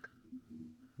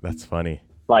 That's funny.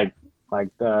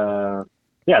 The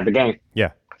game.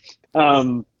 Yeah.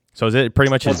 So is it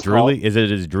pretty much his Drew League? Is it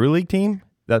his Drew League team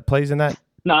that plays in that?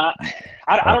 Nah,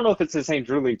 I don't know if it's the same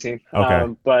Drew League team.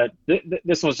 Okay. But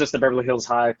this was just the Beverly Hills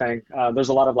High thing. There's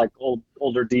a lot of like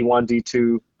older D1,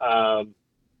 D2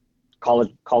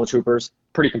 college hoopers.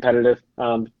 Pretty competitive.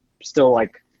 Still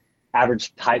like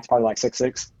average height's probably like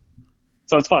 6'6".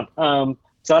 So it's fun.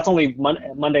 So that's only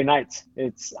Monday nights.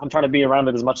 I'm trying to be around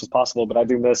it as much as possible, but I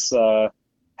do miss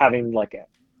having like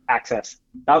access.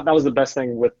 That was the best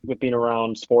thing with being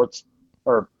around sports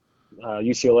or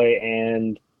UCLA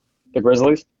and the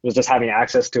Grizzlies, was just having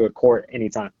access to a court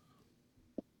anytime.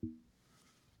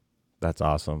 That's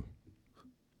awesome.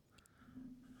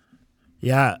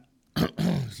 Yeah.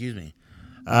 Excuse me.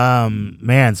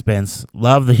 Man, Spence,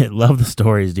 love the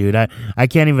stories, dude. I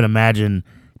can't even imagine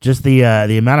just the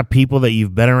amount of people that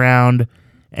you've been around,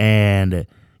 and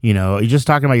you know, you're just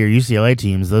talking about your UCLA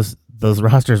teams. Those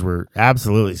rosters were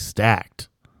absolutely stacked.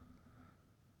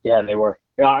 Yeah, they were.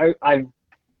 Yeah, I've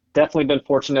definitely been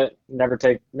fortunate. Never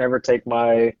take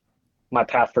my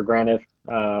path for granted.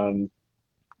 I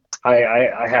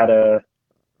had a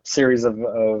series of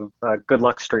good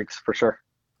luck streaks for sure.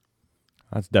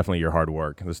 That's definitely your hard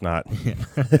work. It's not.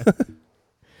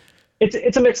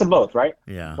 It's a mix of both, right?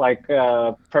 Yeah. Like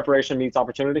preparation meets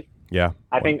opportunity. Yeah.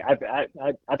 I think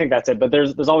that's it. But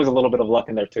there's always a little bit of luck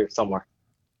in there too somewhere.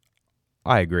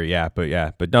 I agree.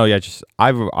 But no, just I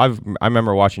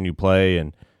remember watching you play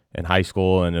in high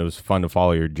school, and it was fun to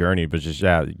follow your journey. But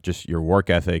just your work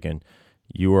ethic, and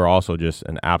you were also just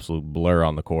an absolute blur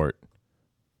on the court.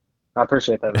 I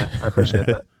appreciate that, man. I appreciate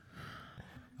that.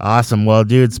 Awesome. Well,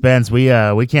 dude, Spence, we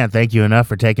can't thank you enough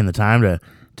for taking the time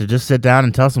to just sit down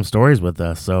and tell some stories with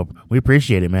us. So we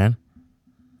appreciate it, man.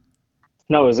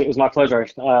 No, it was my pleasure.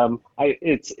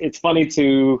 It's funny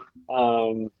to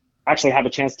actually have a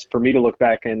chance for me to look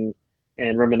back and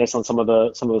reminisce on some of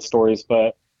the stories.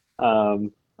 But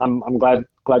I'm glad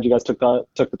you guys took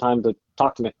the time to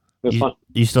talk to me. It was fun.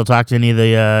 You still talk to any of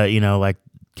the like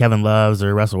Kevin Loves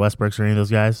or Russell Westbrooks or any of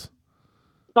those guys?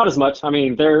 Not as much. I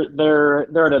mean, they're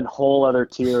at a whole other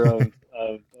tier of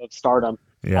stardom.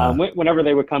 Yeah. Whenever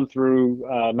they would come through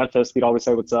Memphis, we'd always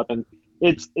say what's up, and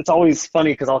it's always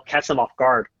funny because I'll catch them off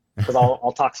guard because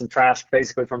I'll talk some trash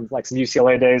basically from like some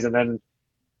UCLA days, and then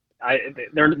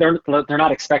they're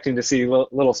not expecting to see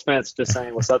little Spence just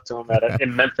saying what's up to him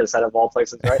in Memphis out of all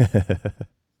places, right?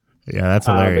 Yeah, that's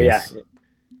hilarious.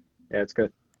 Yeah, it's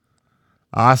good.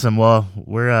 Awesome. Well,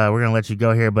 we're gonna let you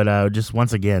go here, but just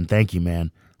once again, thank you,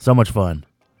 man. So much fun.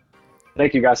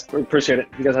 Thank you, guys. Appreciate it.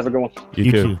 You guys have a good one.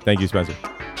 You too. Thank you, Spencer.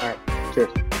 All right. Cheers.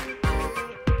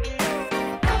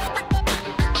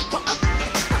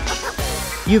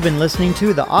 You've been listening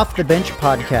to the Off the Bench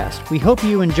podcast. We hope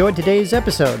you enjoyed today's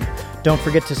episode. Don't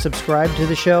forget to subscribe to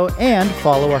the show and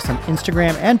follow us on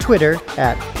Instagram and Twitter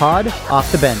at Pod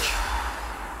Off the Bench.